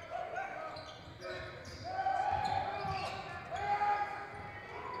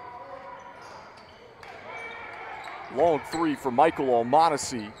 Long three for Michael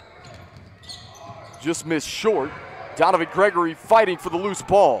Almonacci. Just missed short. Donovan Gregory fighting for the loose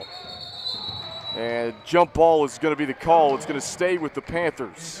ball. And jump ball is going to be the call. It's going to stay with the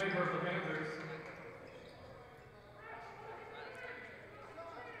Panthers.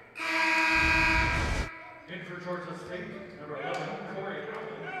 In for Georgia State, number 11, Corey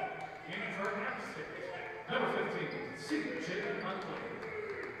Allen. In for App State, number 15, C.J. Huntley.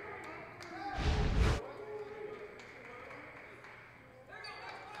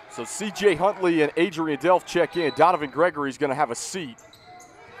 So C.J. Huntley and Adrian Delph check in. Donovan Gregory is going to have a seat.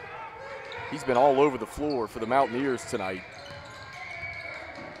 He's been all over the floor for the Mountaineers tonight.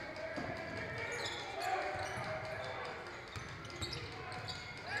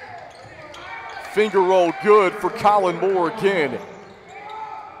 Finger roll good for Colin Moore again.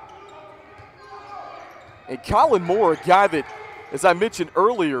 And Colin Moore, a guy that, as I mentioned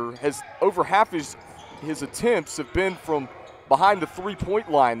earlier, has over half his attempts have been from behind the three-point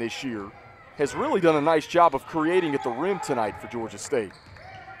line this year, has really done a nice job of creating at the rim tonight for Georgia State.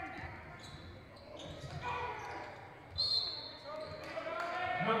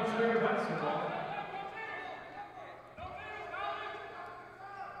 Mountaineer basketball.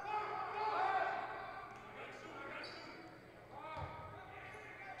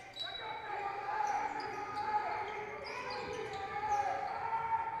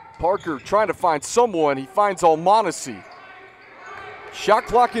 Parker trying to find someone. He finds Almonacci. Shot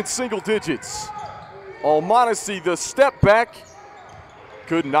clock in single digits. Almonacci, the step back,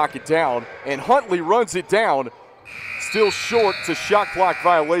 couldn't knock it down, and Huntley runs it down. Still short to shot clock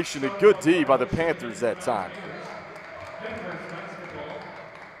violation. A good D by the Panthers that time.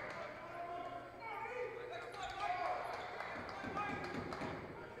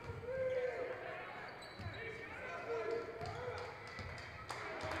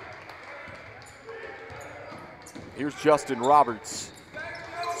 Here's Justin Roberts.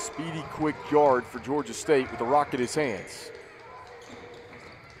 Speedy, quick guard for Georgia State with the rock in his hands.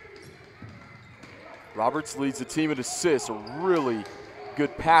 Roberts leads the team in assists, a really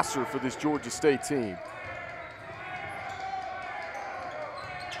good passer for this Georgia State team.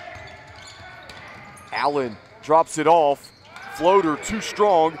 Allen drops it off. Floater too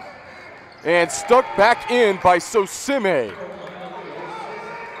strong and stuck back in by Sosime.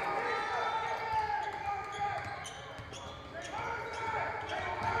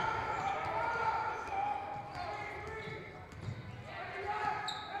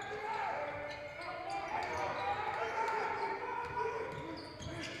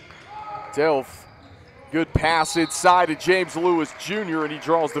 Delph, good pass inside to James Lewis Jr., and he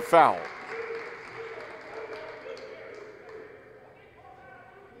draws the foul.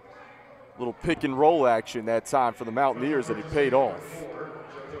 Little pick and roll action that time for the Mountaineers, and it paid off.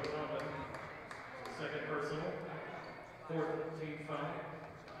 Second personal, fourth team foul.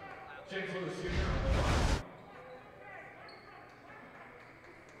 James Lewis Jr.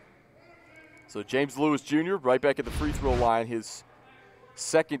 So James Lewis Jr. right back at the free throw line, his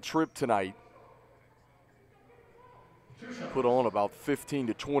second trip tonight. Put on about 15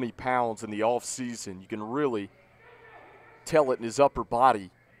 to 20 pounds in the offseason. You can really tell it in his upper body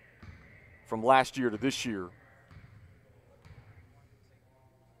from last year to this year.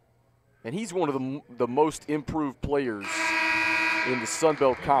 And he's one of the most improved players in the Sun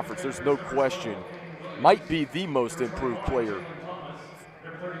Belt Conference. There's no question. Might be the most improved player.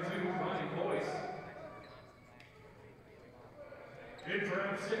 In for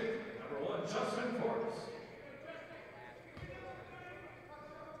App State, number 1, Justin Forrest.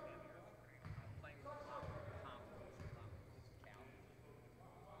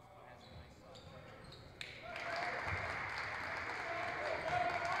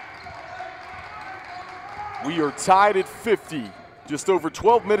 We are tied at 50. Just over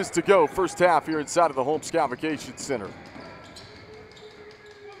 12 minutes to go, first half here inside of the Home Convocation Center.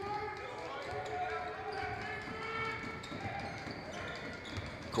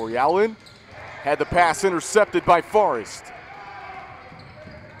 Corey Allen had the pass intercepted by Forrest.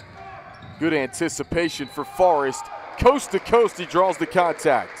 Good anticipation for Forrest. coast to coast. He draws the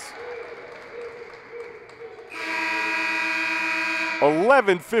contact.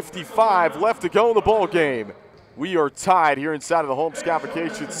 11:55 left to go in the ball game. We are tied here inside of the Holmes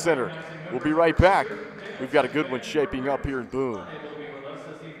Convocation Center. We'll be right back. We've got a good one shaping up here in Boone.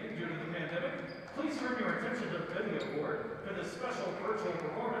 Please turn your attention to the video board for this special virtual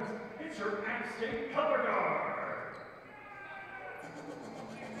performance. It's your App State Color Guard.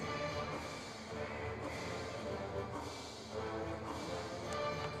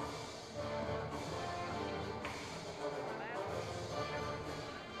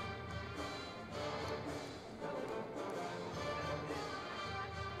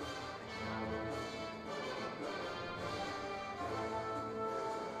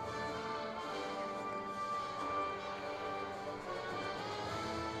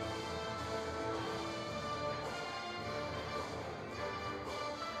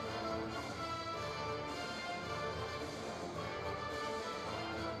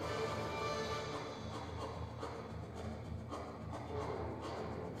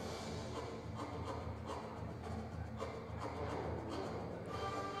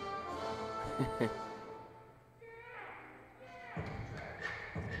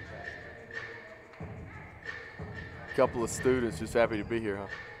 Couple of students just happy to be here, huh?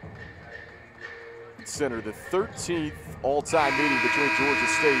 Center, the 13th all-time meeting between Georgia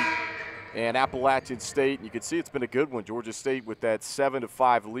State and Appalachian State. And you can see it's been a good one. Georgia State with that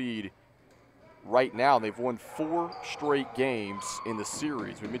 7-5 lead right now. They've won 4 straight games in the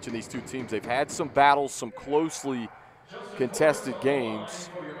series. We mentioned these two teams. They've had some battles, some closely contested games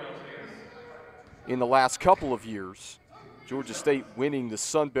in the last couple of years. Georgia State winning the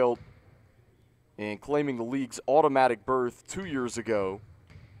Sun Belt and claiming the league's automatic berth 2 years ago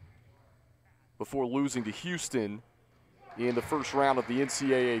before losing to Houston in the first round of the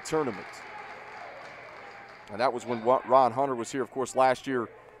NCAAA tournament. And that was when Ron Hunter was here, of course, last year.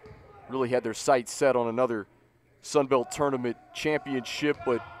 Really had their sights set on another Sun Belt Tournament championship,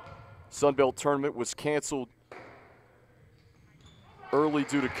 but Sun Belt Tournament was canceled early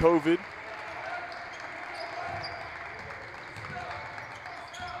due to COVID.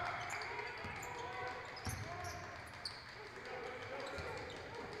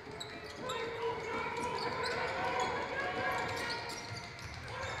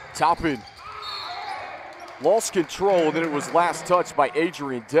 Toppin lost control, and then it was last touched by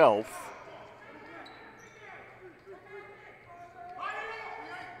Adrian Delph.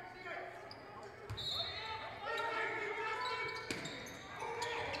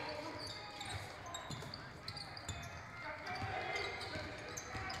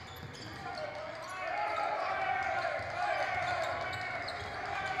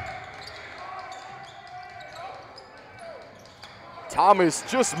 Thomas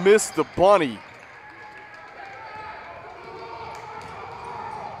just missed the bunny.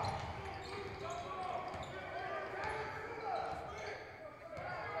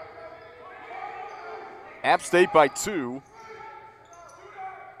 App State by 2.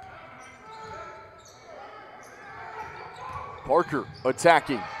 Parker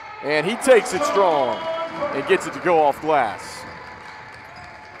attacking, and he takes it strong and gets it to go off glass.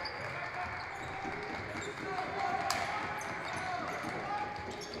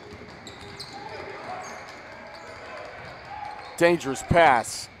 Dangerous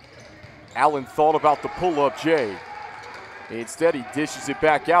pass. Allen thought about the pull-up J. Instead, he dishes it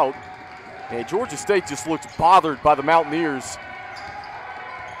back out. And Georgia State just looked bothered by the Mountaineers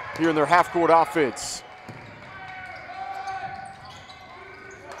here in their half-court offense.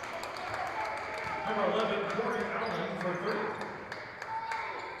 Number 11, Corey Allen for 3.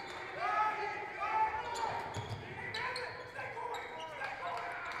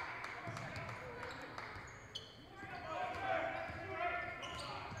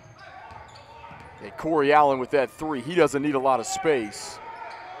 And Corey Allen with that 3. He doesn't need a lot of space.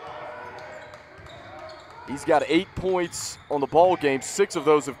 He's got 8 points on the ball game. 6 of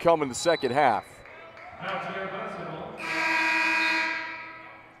those have come in the second half. Mountaineer basketball.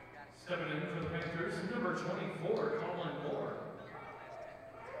 Stepping in for the Panthers, number 24, Colin Moore.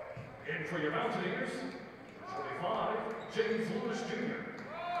 In for your Mountaineers, 25, James Lewis Jr.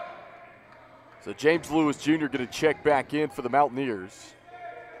 So James Lewis Jr. going to check back in for the Mountaineers.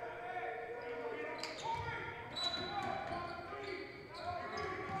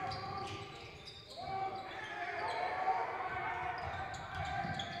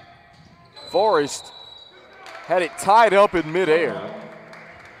 Forrest had it tied up in midair.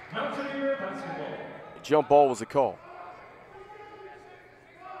 Mountaineer basketball. The jump ball was a call.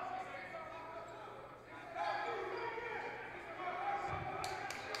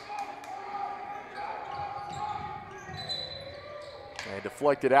 And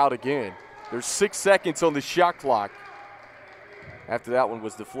deflected out again. There's 6 seconds on the shot clock after that one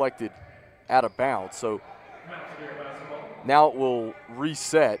was deflected out of bounds. So now it will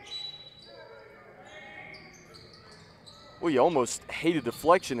reset. Well, you almost hate a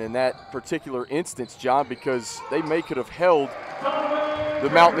deflection in that particular instance, John, because they could have held the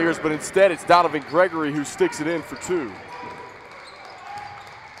Mountaineers, but instead it's Donovan Gregory who sticks it in for 2.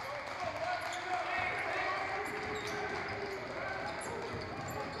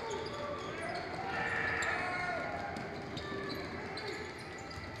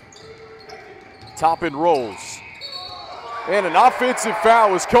 Top and rolls. And an offensive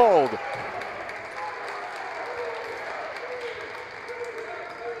foul is called.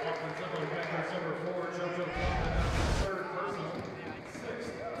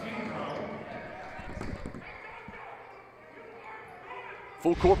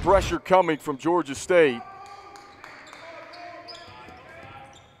 Full court pressure coming from Georgia State.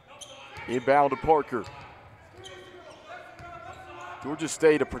 Inbound to Parker. Georgia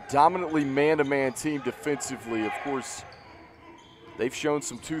State, a predominantly man-to-man team defensively. Of course, they've shown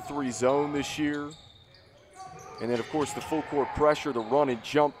some 2-3 zone this year. And then, of course, the full court pressure, the run and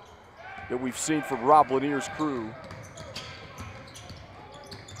jump that we've seen from Rob Lanier's crew.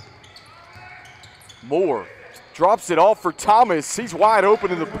 Moore drops it off for Thomas. He's wide open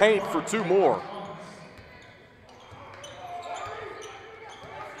in the paint for 2 more.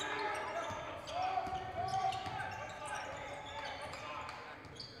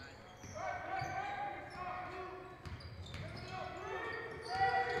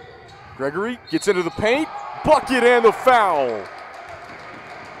 Gregory gets into the paint, bucket and the foul.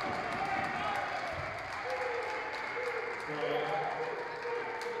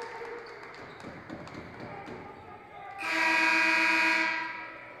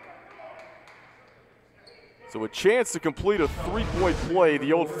 So a chance to complete a 3-point play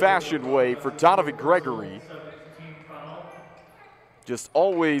the old-fashioned way for Donovan Gregory. Just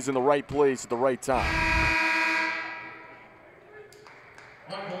always in the right place at the right time.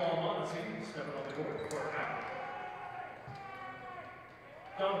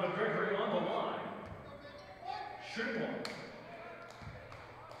 Donovan Gregory on the line. Shooting 1.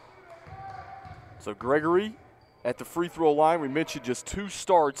 So Gregory at the free throw line. We mentioned just 2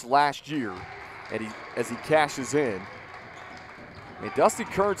 starts last year as he cashes in. I mean, Dusty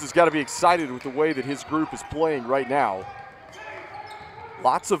Kearns has got to be excited with the way that his group is playing right now.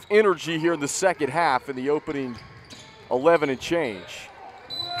 Lots of energy here in the second half in the opening 11 and change.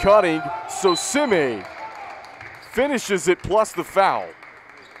 Cutting, Sosime finishes it plus the foul.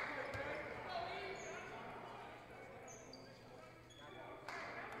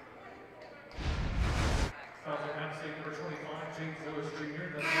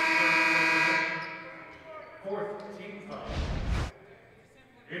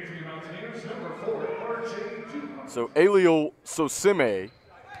 So Eliel Sosime,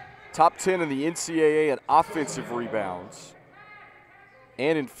 top 10 in the NCAA in offensive rebounds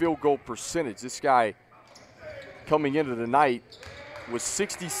and in field goal percentage. This guy coming into the night was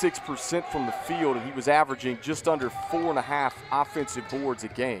 66% from the field, and he was averaging just under 4.5 offensive boards a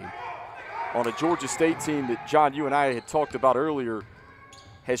game on a Georgia State team that, John, you and I had talked about earlier,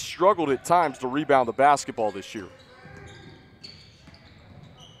 has struggled at times to rebound the basketball this year.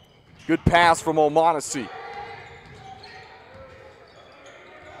 Good pass from O'Monasy.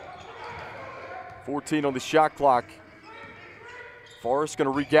 14 on the shot clock. Forrest going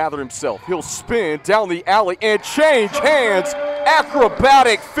to regather himself. He'll spin down the alley and change hands.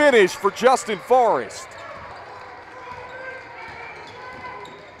 Acrobatic finish for Justin Forrest.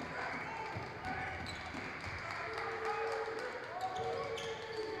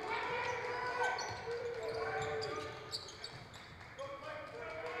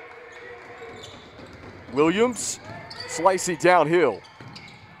 Williams slicing downhill.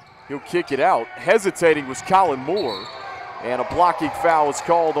 He'll kick it out. Hesitating was Colin Moore, and a blocking foul is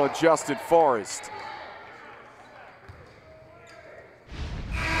called on Justin Forrest.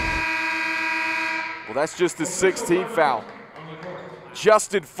 Well, that's just his 16th foul.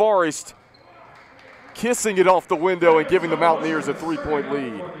 Justin Forrest kissing it off the window and giving the Mountaineers a 3-point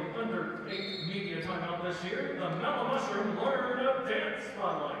lead.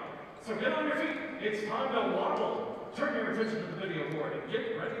 So get on your feet. It's time to waddle. Turn your attention to the video board and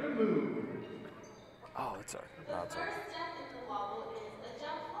get ready to move. Oh, that's all right. No, that's all right. First step in the wobble is a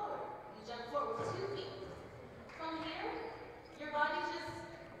jump forward. You jump forward with 2 feet. From here, your body just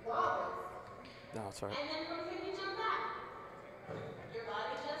wobbles. No, that's all right. And then from here, you jump back. Your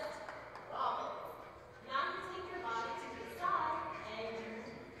body just wobbles. Now you take your body to the side and you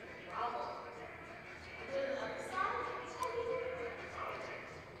wobble. To the other side,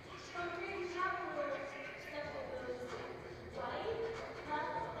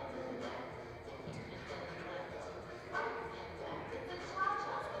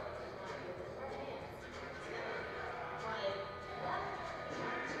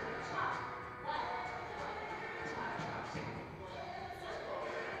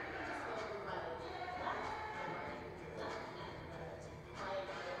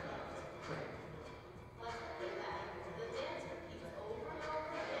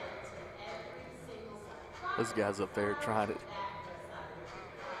 Those guys up there trying it.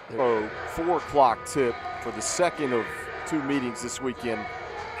 4 o'clock tip for the second of 2 meetings this weekend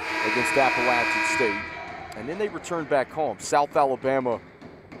against Appalachian State. And then they return back home. South Alabama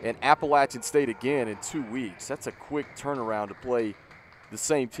and Appalachian State again in 2 weeks. That's a quick turnaround to play the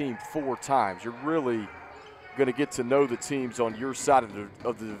same team 4 times. You're really going to get to know the teams on your side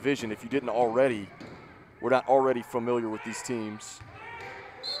of the division if you didn't already. We're not already familiar with these teams.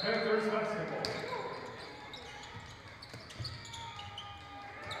 Panthers basketball.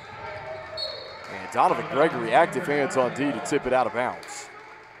 And Donovan Gregory, active hands on D to tip it out of bounds.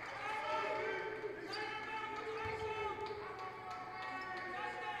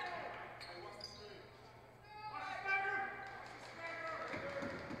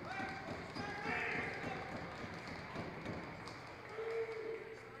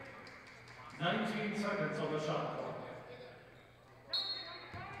 Seconds on the shot clock.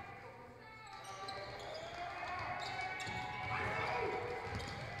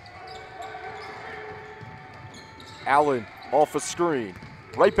 Allen off a screen.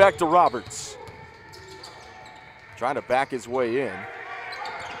 Right back to Roberts. Trying to back his way in.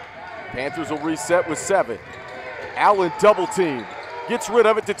 Panthers will reset with 7. Allen double team. Gets rid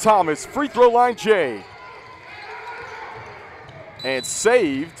of it to Thomas. Free throw line Jay. And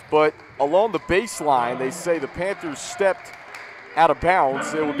saved, but along the baseline, they say the Panthers stepped out of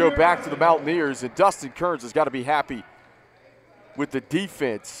bounds. It will go back to the Mountaineers, and Dustin Kearns has got to be happy with the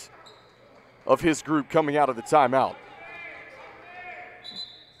defense of his group coming out of the timeout.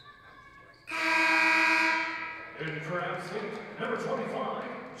 In for App State, number 25,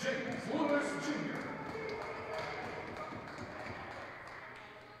 James Lewis Jr.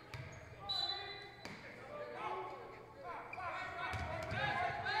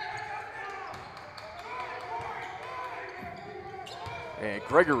 And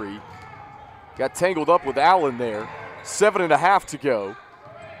Gregory got tangled up with Allen there. 7.5 to go.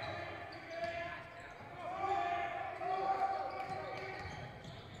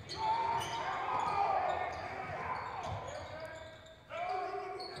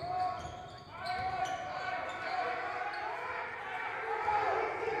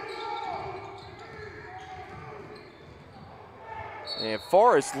 And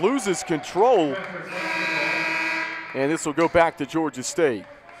Forrest loses control. And this will go back to Georgia State.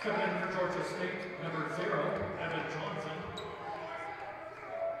 Stepping in for Georgia State, number 0, Evan Johnson.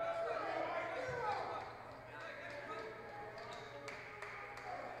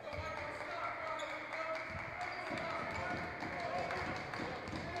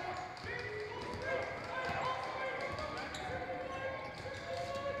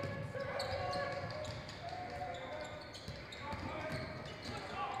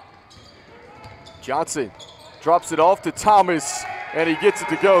 Johnson drops it off to Thomas, and he gets it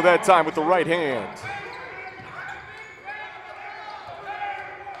to go that time with the right hand.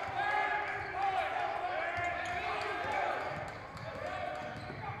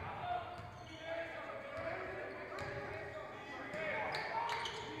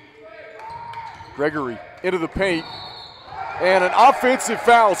 Gregory into the paint, and an offensive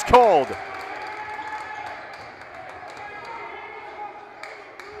foul is called.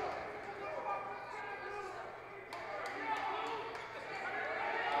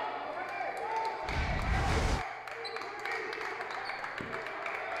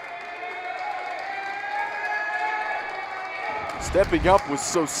 Stepping up was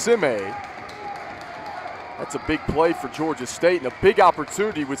Sosime. That's a big play for Georgia State and a big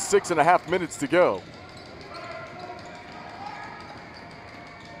opportunity with 6.5 minutes to go.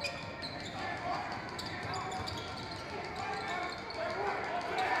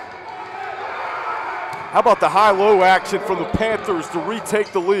 How about the high-low action from the Panthers to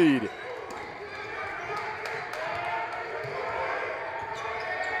retake the lead?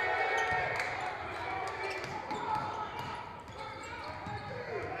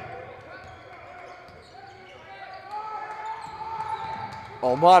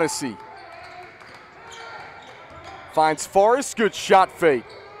 Almonacci finds Forrest, good shot fake.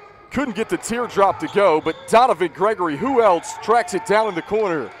 Couldn't get the teardrop to go, but Donovan Gregory, who else, tracks it down in the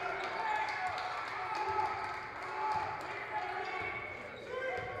corner.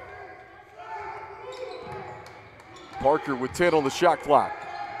 Parker with 10 on the shot clock.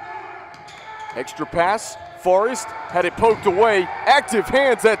 Extra pass, Forrest had it poked away. Active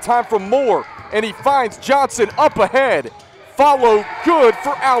hands that time from Moore, and he finds Johnson up ahead. Follow good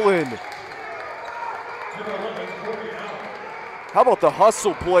for Allen. How about the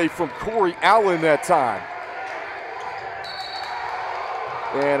hustle play from Corey Allen that time?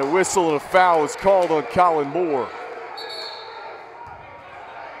 And a whistle and a foul is called on Colin Moore.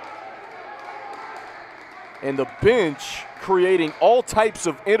 And the bench creating all types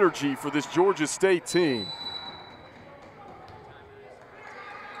of energy for this Georgia State team.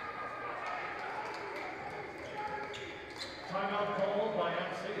 Timeout called by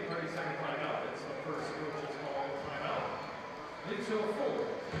MC, 30-second timeout. It's the first coach's call timeout. Leads to a full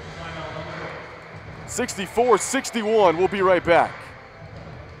timeout number 64-61. We'll be right back.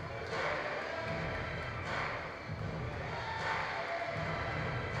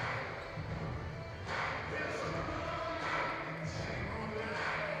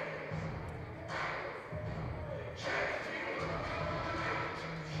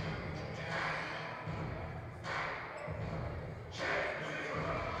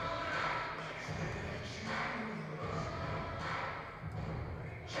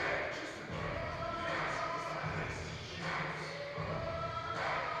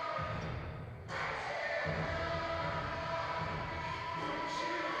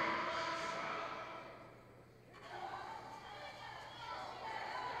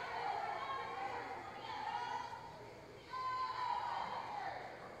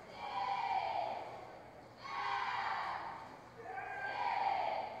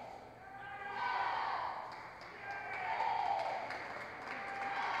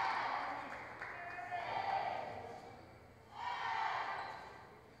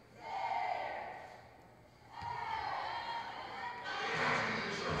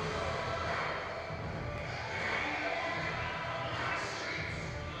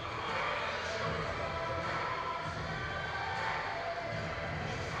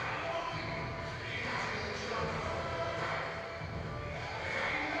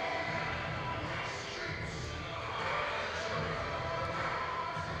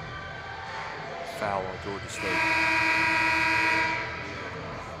 Foul on Georgia State.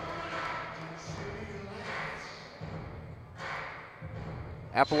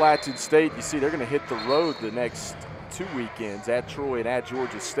 Appalachian State, you see, they're going to hit the road the next 2 weekends at Troy and at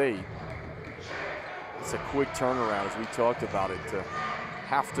Georgia State. It's a quick turnaround, as we talked about it, to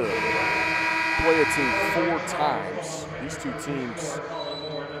have to play a team 4 times. These two teams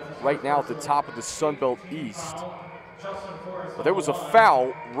right now at the top of the Sun Belt East. But there was a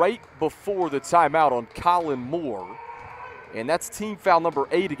foul right before the timeout on Colin Moore, and that's team foul number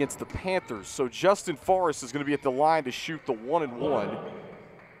 8 against the Panthers. So Justin Forrest is going to be at the line to shoot the 1-and-1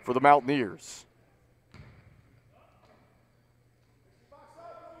 for the Mountaineers.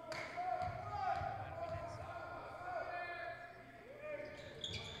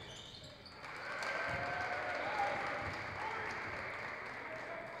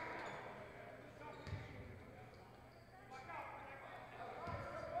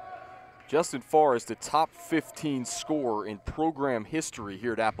 Justin Forrest, the top 15 scorer in program history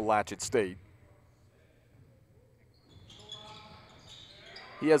here at Appalachian State.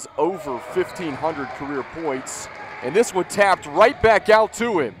 He has over 1,500 career points, and this one tapped right back out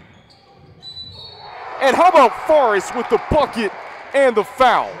to him. And how about Forrest with the bucket and the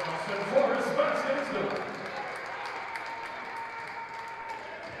foul?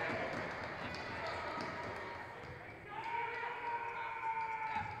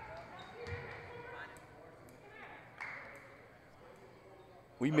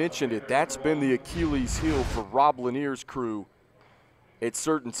 We mentioned it, that's been the Achilles heel for Rob Lanier's crew at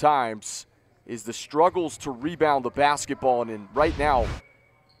certain times, is the struggles to rebound the basketball. And right now,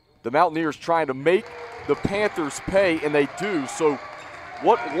 the Mountaineers trying to make the Panthers pay, and they do. So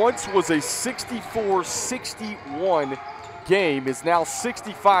what once was a 64-61 game is now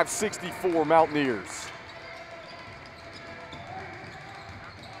 65-64 Mountaineers.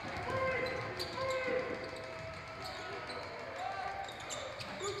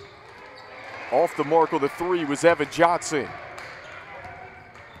 Off the mark of the 3 was Evan Johnson.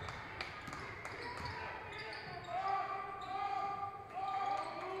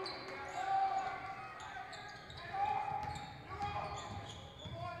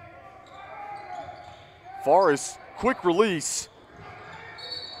 Forrest, quick release,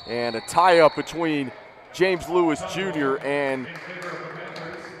 and a tie-up between James Lewis Jr. and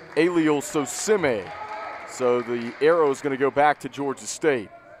Eliel Sosime. So the arrow is going to go back to Georgia State.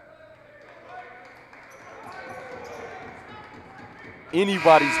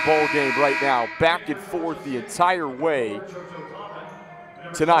 Anybody's ball game right now, back and forth the entire way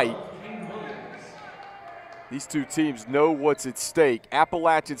tonight. These two teams know what's at stake.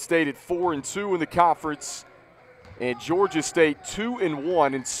 Appalachian State at 4-2 in the conference, and Georgia State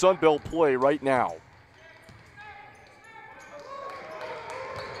 2-1 in Sun Belt play right now.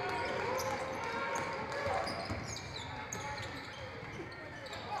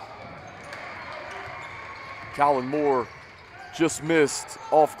 Colin Moore just missed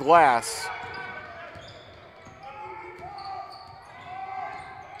off glass.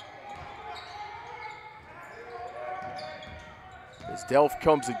 As Delph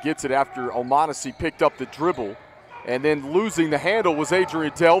comes and gets it after Omonesi picked up the dribble. And then losing the handle was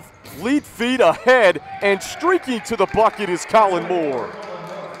Adrian Delph. Lead feet ahead and streaking to the bucket is Colin Moore.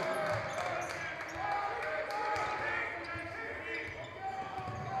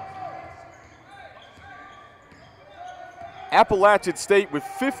 Appalachian State with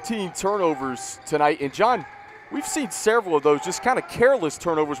 15 turnovers tonight. And John, we've seen several of those, just kind of careless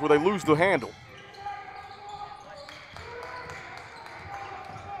turnovers where they lose the handle.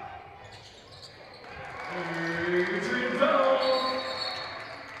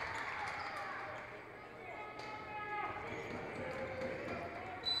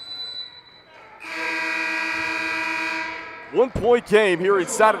 One-point game here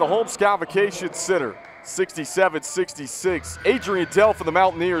inside of the Holmes Convocation Center. 67-66. Adrian Delph and the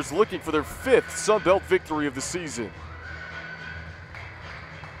Mountaineers looking for their 5th Sun Belt victory of the season.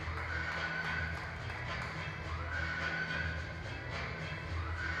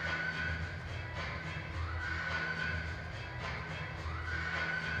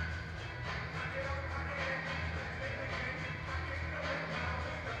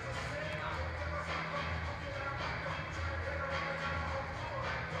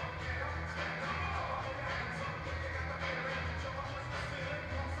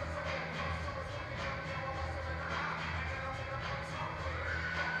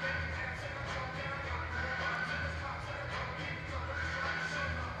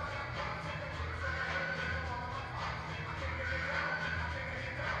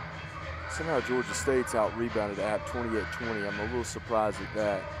 Somehow Georgia State's out-rebounded App 28-20. I'm a little surprised at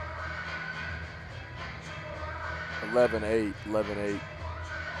that. 11-8, 11-8.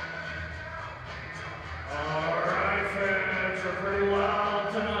 All right, fans, you're pretty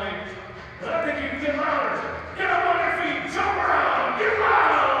loud tonight. But I think you can get louder. Get up on your feet, jump around, get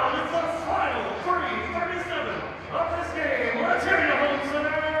loud. It's the final 3:37 of this game. Let's hear you, Home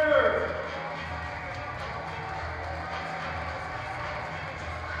Center.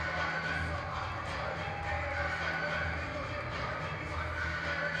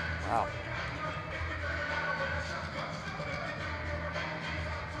 Wow.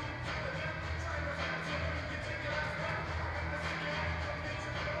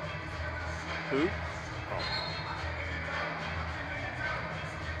 Who?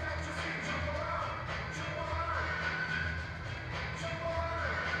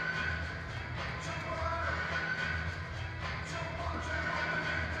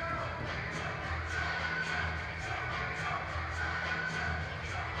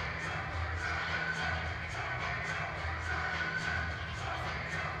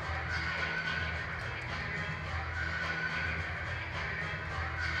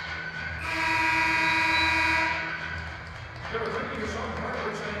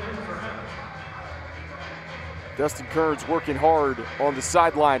 Dustin Kearns working hard on the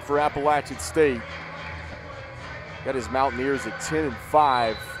sideline for Appalachian State. Got his Mountaineers at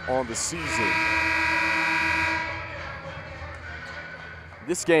 10-5 on the season.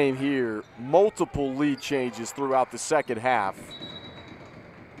 This game here, multiple lead changes throughout the second half.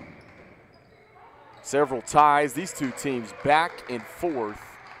 Several ties. These two teams back and forth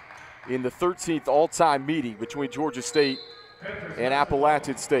in the 13th all-time meeting between Georgia State and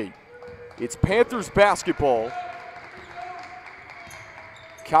Appalachian State. It's Panthers basketball.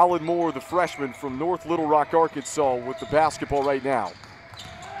 Colin Moore, the freshman from North Little Rock, Arkansas, with the basketball right now.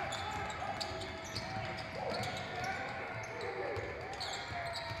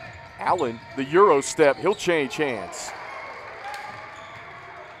 Allen, the Euro step, he'll change hands.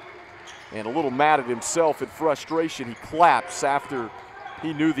 And a little mad at himself in frustration, he claps after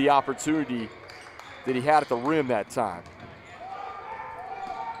he knew the opportunity that he had at the rim that time.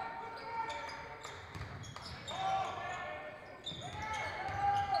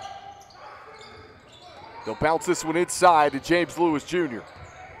 They'll bounce this one inside to James Lewis Jr.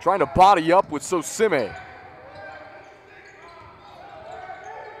 Trying to body up with Sosime.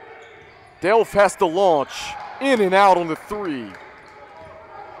 Delph has to launch in and out on the three.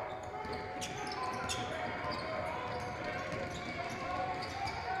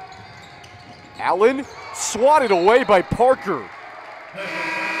 Allen swatted away by Parker.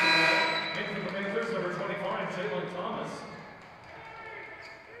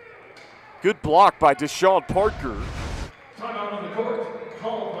 Good block by Deshaun Parker. Timeout on the court,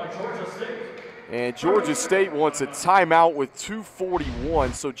 called by Georgia State. And Georgia State wants a timeout with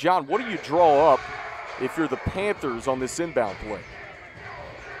 2:41. So, John, what do you draw up if you're the Panthers on this inbound play?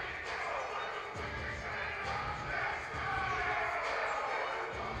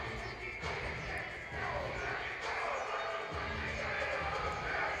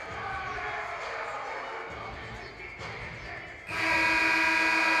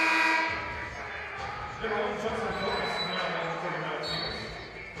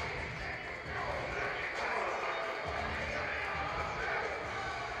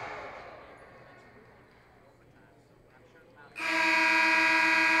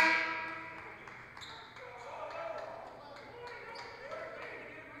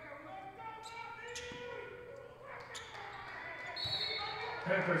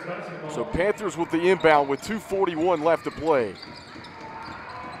 So Panthers with the inbound with 2:41 left to play.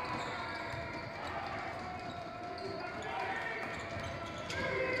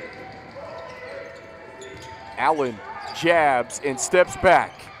 Allen jabs and steps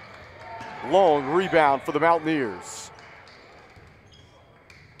back. Long rebound for the Mountaineers.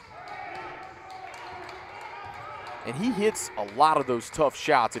 And he hits a lot of those tough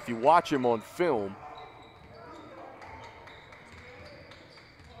shots. If you watch him on film,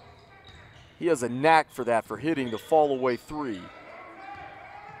 he has a knack for that, for hitting the fall-away three.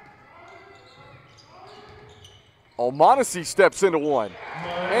 Almonacey steps into one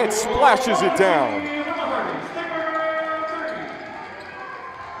and splashes it down.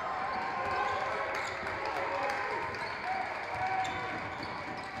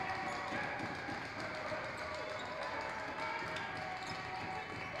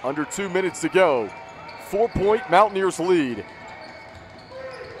 Under 2 minutes to go. 4-point Mountaineers lead.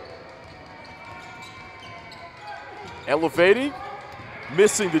 Elevating,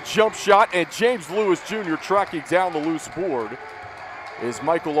 missing the jump shot, and James Lewis Jr. tracking down the loose board as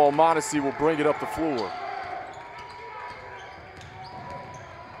Michael Almonacey will bring it up the floor.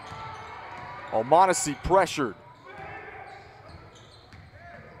 Almonacey pressured.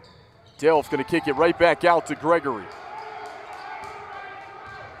 Delph going to kick it right back out to Gregory.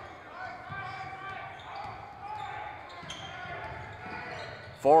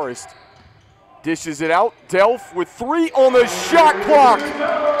 Forrest dishes it out. Delph with 3 on the shot clock.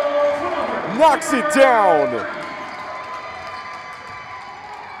 Knocks it down.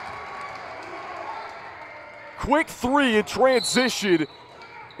 Quick 3 in transition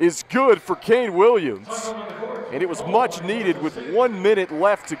is good for Kane Williams. And it was much needed with 1 minute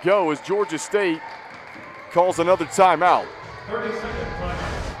left to go as Georgia State calls another timeout. 30-second timeout.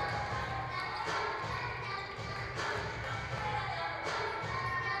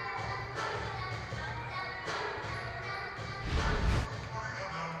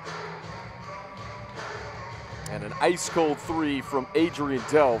 And an ice-cold 3 from Adrian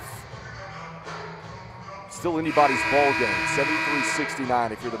Delph. Still anybody's ball game,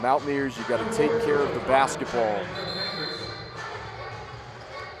 73-69. If you're the Mountaineers, you've got to take care of the basketball.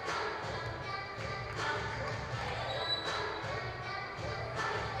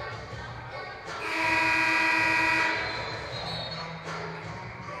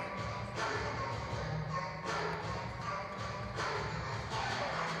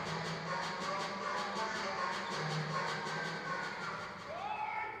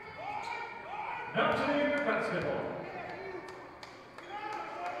 Mountaineer basketball.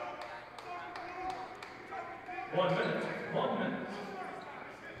 1 minute. 1 minute.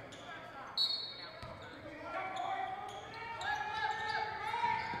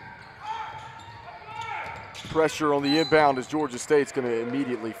 Pressure on the inbound as Georgia State's going to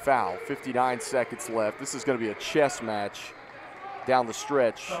immediately foul. 59 seconds left. This is going to be a chess match down the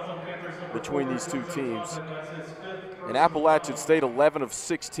stretch between these two teams. And Appalachian State 11 of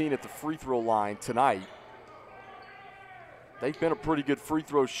 16 at the free throw line tonight. They've been a pretty good free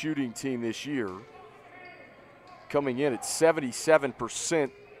throw shooting team this year, coming in at 77%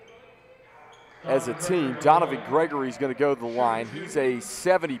 as a team. Donovan Gregory's going to go to the line. He's a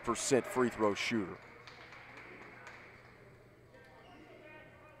 70% free throw shooter.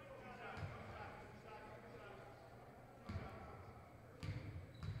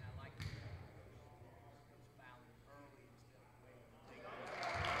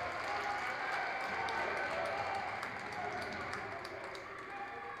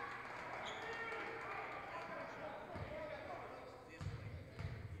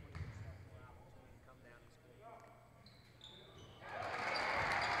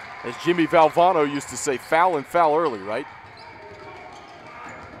 As Jimmy Valvano used to say, foul and foul early, right?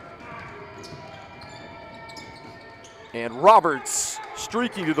 And Roberts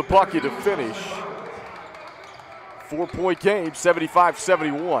streaking to the bucket to finish. 4-point game,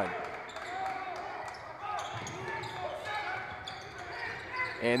 75-71.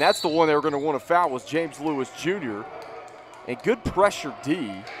 And that's the one they were going to want to foul, was James Lewis Jr. And good pressure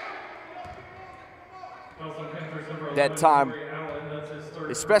D. That time,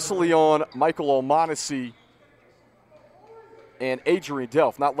 especially on Michael Almonacey and Adrian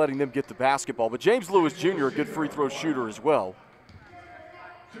Delph, not letting them get the basketball. But James Lewis Jr., a good free throw shooter as well.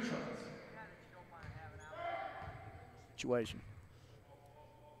 situation.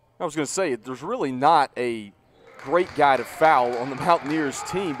 I was going to say, there's really not a great guy to foul on the Mountaineers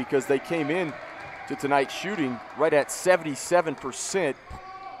team because they came in to tonight shooting right at 77%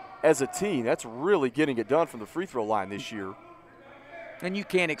 as a team. That's really getting it done from the free throw line this year. And you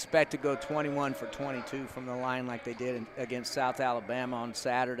can't expect to go 21 for 22 from the line like they did against South Alabama on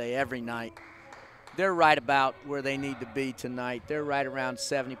Saturday every night. They're right about where they need to be tonight. They're right around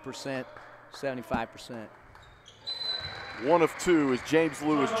 70%, 75%. 1 of 2 as James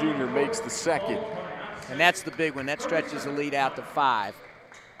Lewis Jr. makes the second. And that's the big one. That stretches the lead out to 5.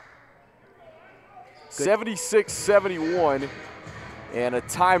 76-71 and a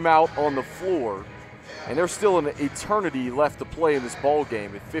timeout on the floor. And there's still an eternity left to play in this ball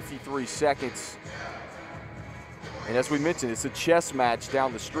game at 53 seconds. And as we mentioned, it's a chess match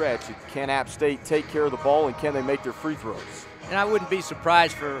down the stretch. Can App State take care of the ball, and can they make their free throws? And I wouldn't be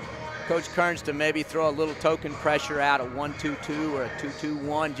surprised for Coach Kearns to maybe throw a little token pressure out, a 1-2-2 or a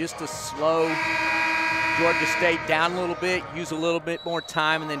 2-2-1, just to slow Georgia State down a little bit, use a little bit more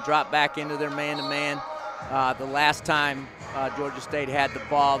time, and then drop back into their man-to-man. The last time Georgia State had the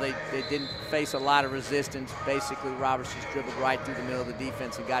ball, they didn't face a lot of resistance. Basically, Roberts just dribbled right through the middle of the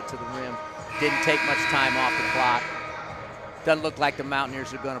defense and got to the rim. Didn't take much time off the clock. Doesn't look like the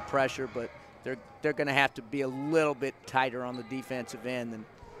Mountaineers are going to pressure, but they're going to have to be a little bit tighter on the defensive end and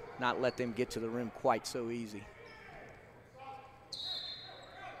not let them get to the rim quite so easy.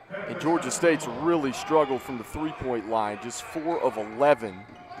 And Georgia State's really struggled from the three-point line, just 4 of 11.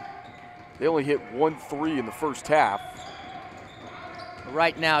 They only hit 1 3 in the first half.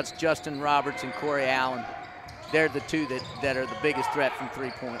 Right now it's Justin Roberts and Corey Allen. They're the two that are the biggest threat from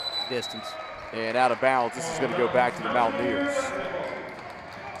three-point distance. And out of bounds, this is going to go back to the Mountaineers.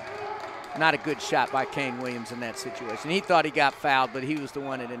 Not a good shot by Kane Williams in that situation. He thought he got fouled, but he was the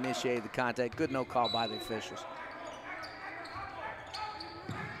one that initiated the contact. Good no call by the officials.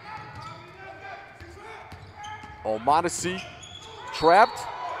 Almonacey trapped,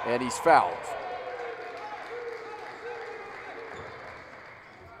 and he's fouled.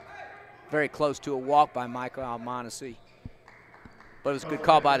 Very close to a walk by Michael Almonacey. But it was a good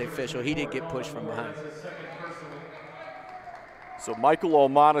call by the official. He did get pushed from behind. So Michael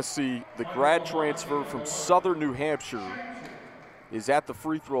Almonacey, the grad transfer from Southern New Hampshire, is at the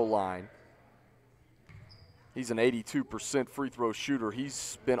free throw line. He's an 82% free throw shooter.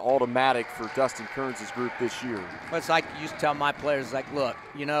 He's been automatic for Dustin Kearns' group this year. Well, it's like I used to tell my players, like, look,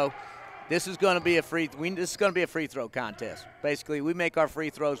 you know, this is going to be a free throw contest. Basically, we make our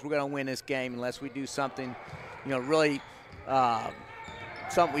free throws, we're going to win this game unless we do something, you know, really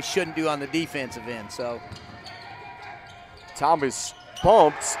something we shouldn't do on the defensive end. So Thomas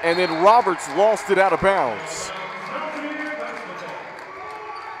bumped, and then Roberts lost it out of bounds.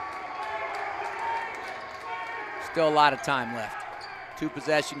 Still a lot of time left.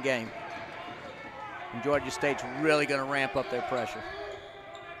 2-possession game. And Georgia State's really going to ramp up their pressure.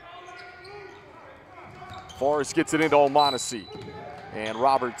 Forrest gets it into Almonacey, and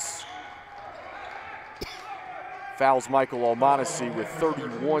Roberts fouls Michael Almonacey with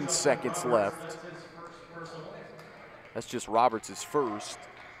 31 seconds left. That's just Roberts' first.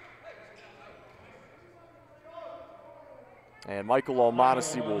 And Michael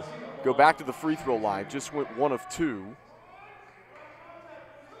Almonacey will go back to the free throw line. Just went 1 of 2.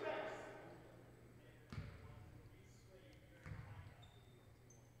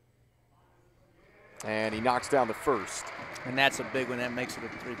 And he knocks down the first. And that's a big one. That makes it a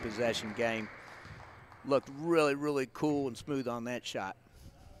 3-possession game. Looked really, really cool and smooth on that shot.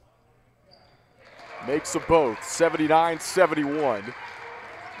 Makes them both, 79-71.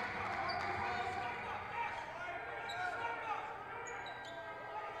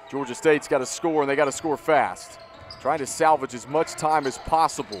 Georgia State's got to score, and they got to score fast. Trying to salvage as much time as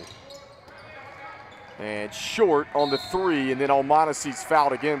possible. And short on the 3, and then Almonacey's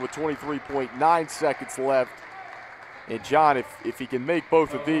fouled again with 23.9 seconds left. And John, if he can make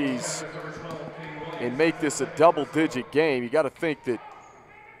both of these and make this a double-digit game, you got to think that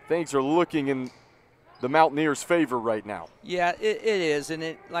things are looking in the Mountaineers' favor right now. Yeah, it is,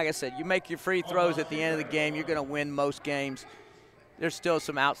 and like I said, you make your free throws at the end of the game, you're going to win most games. There's still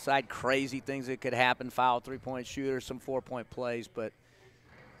some outside crazy things that could happen, foul, three-point shooter, some 4-point plays, but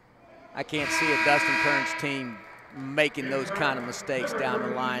I can't see a Dustin Kearns team making those kind of mistakes down the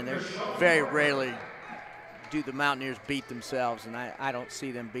line. They're very rarely do the Mountaineers beat themselves, and I don't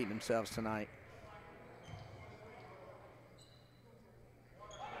see them beating themselves tonight.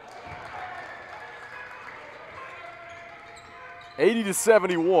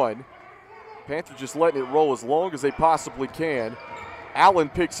 (80-71). Panthers just letting it roll as long as they possibly can. Allen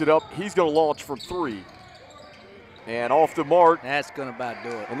picks it up. He's going to launch from 3. And off the mark. That's going to about do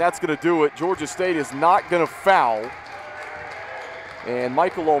it. And that's going to do it. Georgia State is not going to foul. And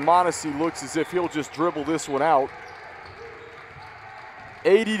Michael O'Monesi looks as if he'll just dribble this one out.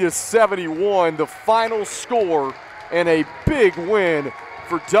 80-71, the final score, and a big win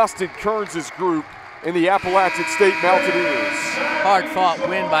for Dustin Kearns' group in the Appalachian State Mountaineers. Hard-fought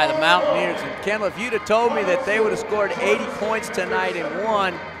win by the Mountaineers. And Kendall, if you'd have told me that they would have scored 80 points tonight and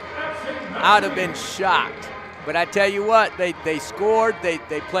won, I would have been shocked. But I tell you what, they scored. They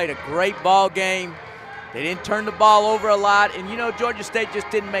played a great ball game. They didn't turn the ball over a lot. And, you know, Georgia State just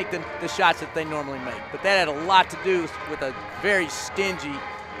didn't make the shots that they normally make. But that had a lot to do with a very stingy,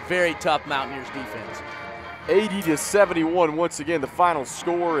 very tough Mountaineers defense. 80-71 once again, the final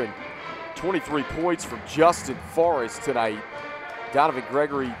score, and 23 points from Justin Forrest tonight. Donovan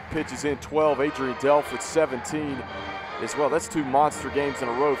Gregory pitches in 12. Adrian Delph with 17 as well. That's 2 monster games in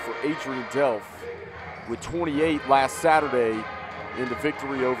a row for Adrian Delph, with 28 last Saturday in the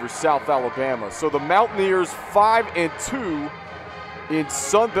victory over South Alabama. So the Mountaineers 5-2 in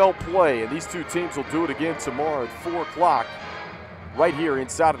Sun Belt play, and these two teams will do it again tomorrow at 4 o'clock right here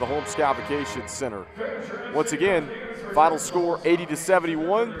inside of the Home Sky Vacation Center. Once again, final score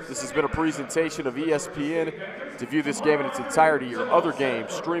 80-71. This has been a presentation of ESPN. To view this game in its entirety or other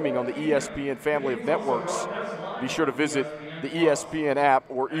games streaming on the ESPN family of networks, be sure to visit the ESPN app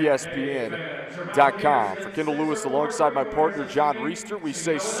or ESPN.com. For Kendall Lewis alongside my partner John Reister, we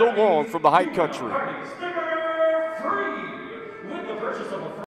say so long from the High Country.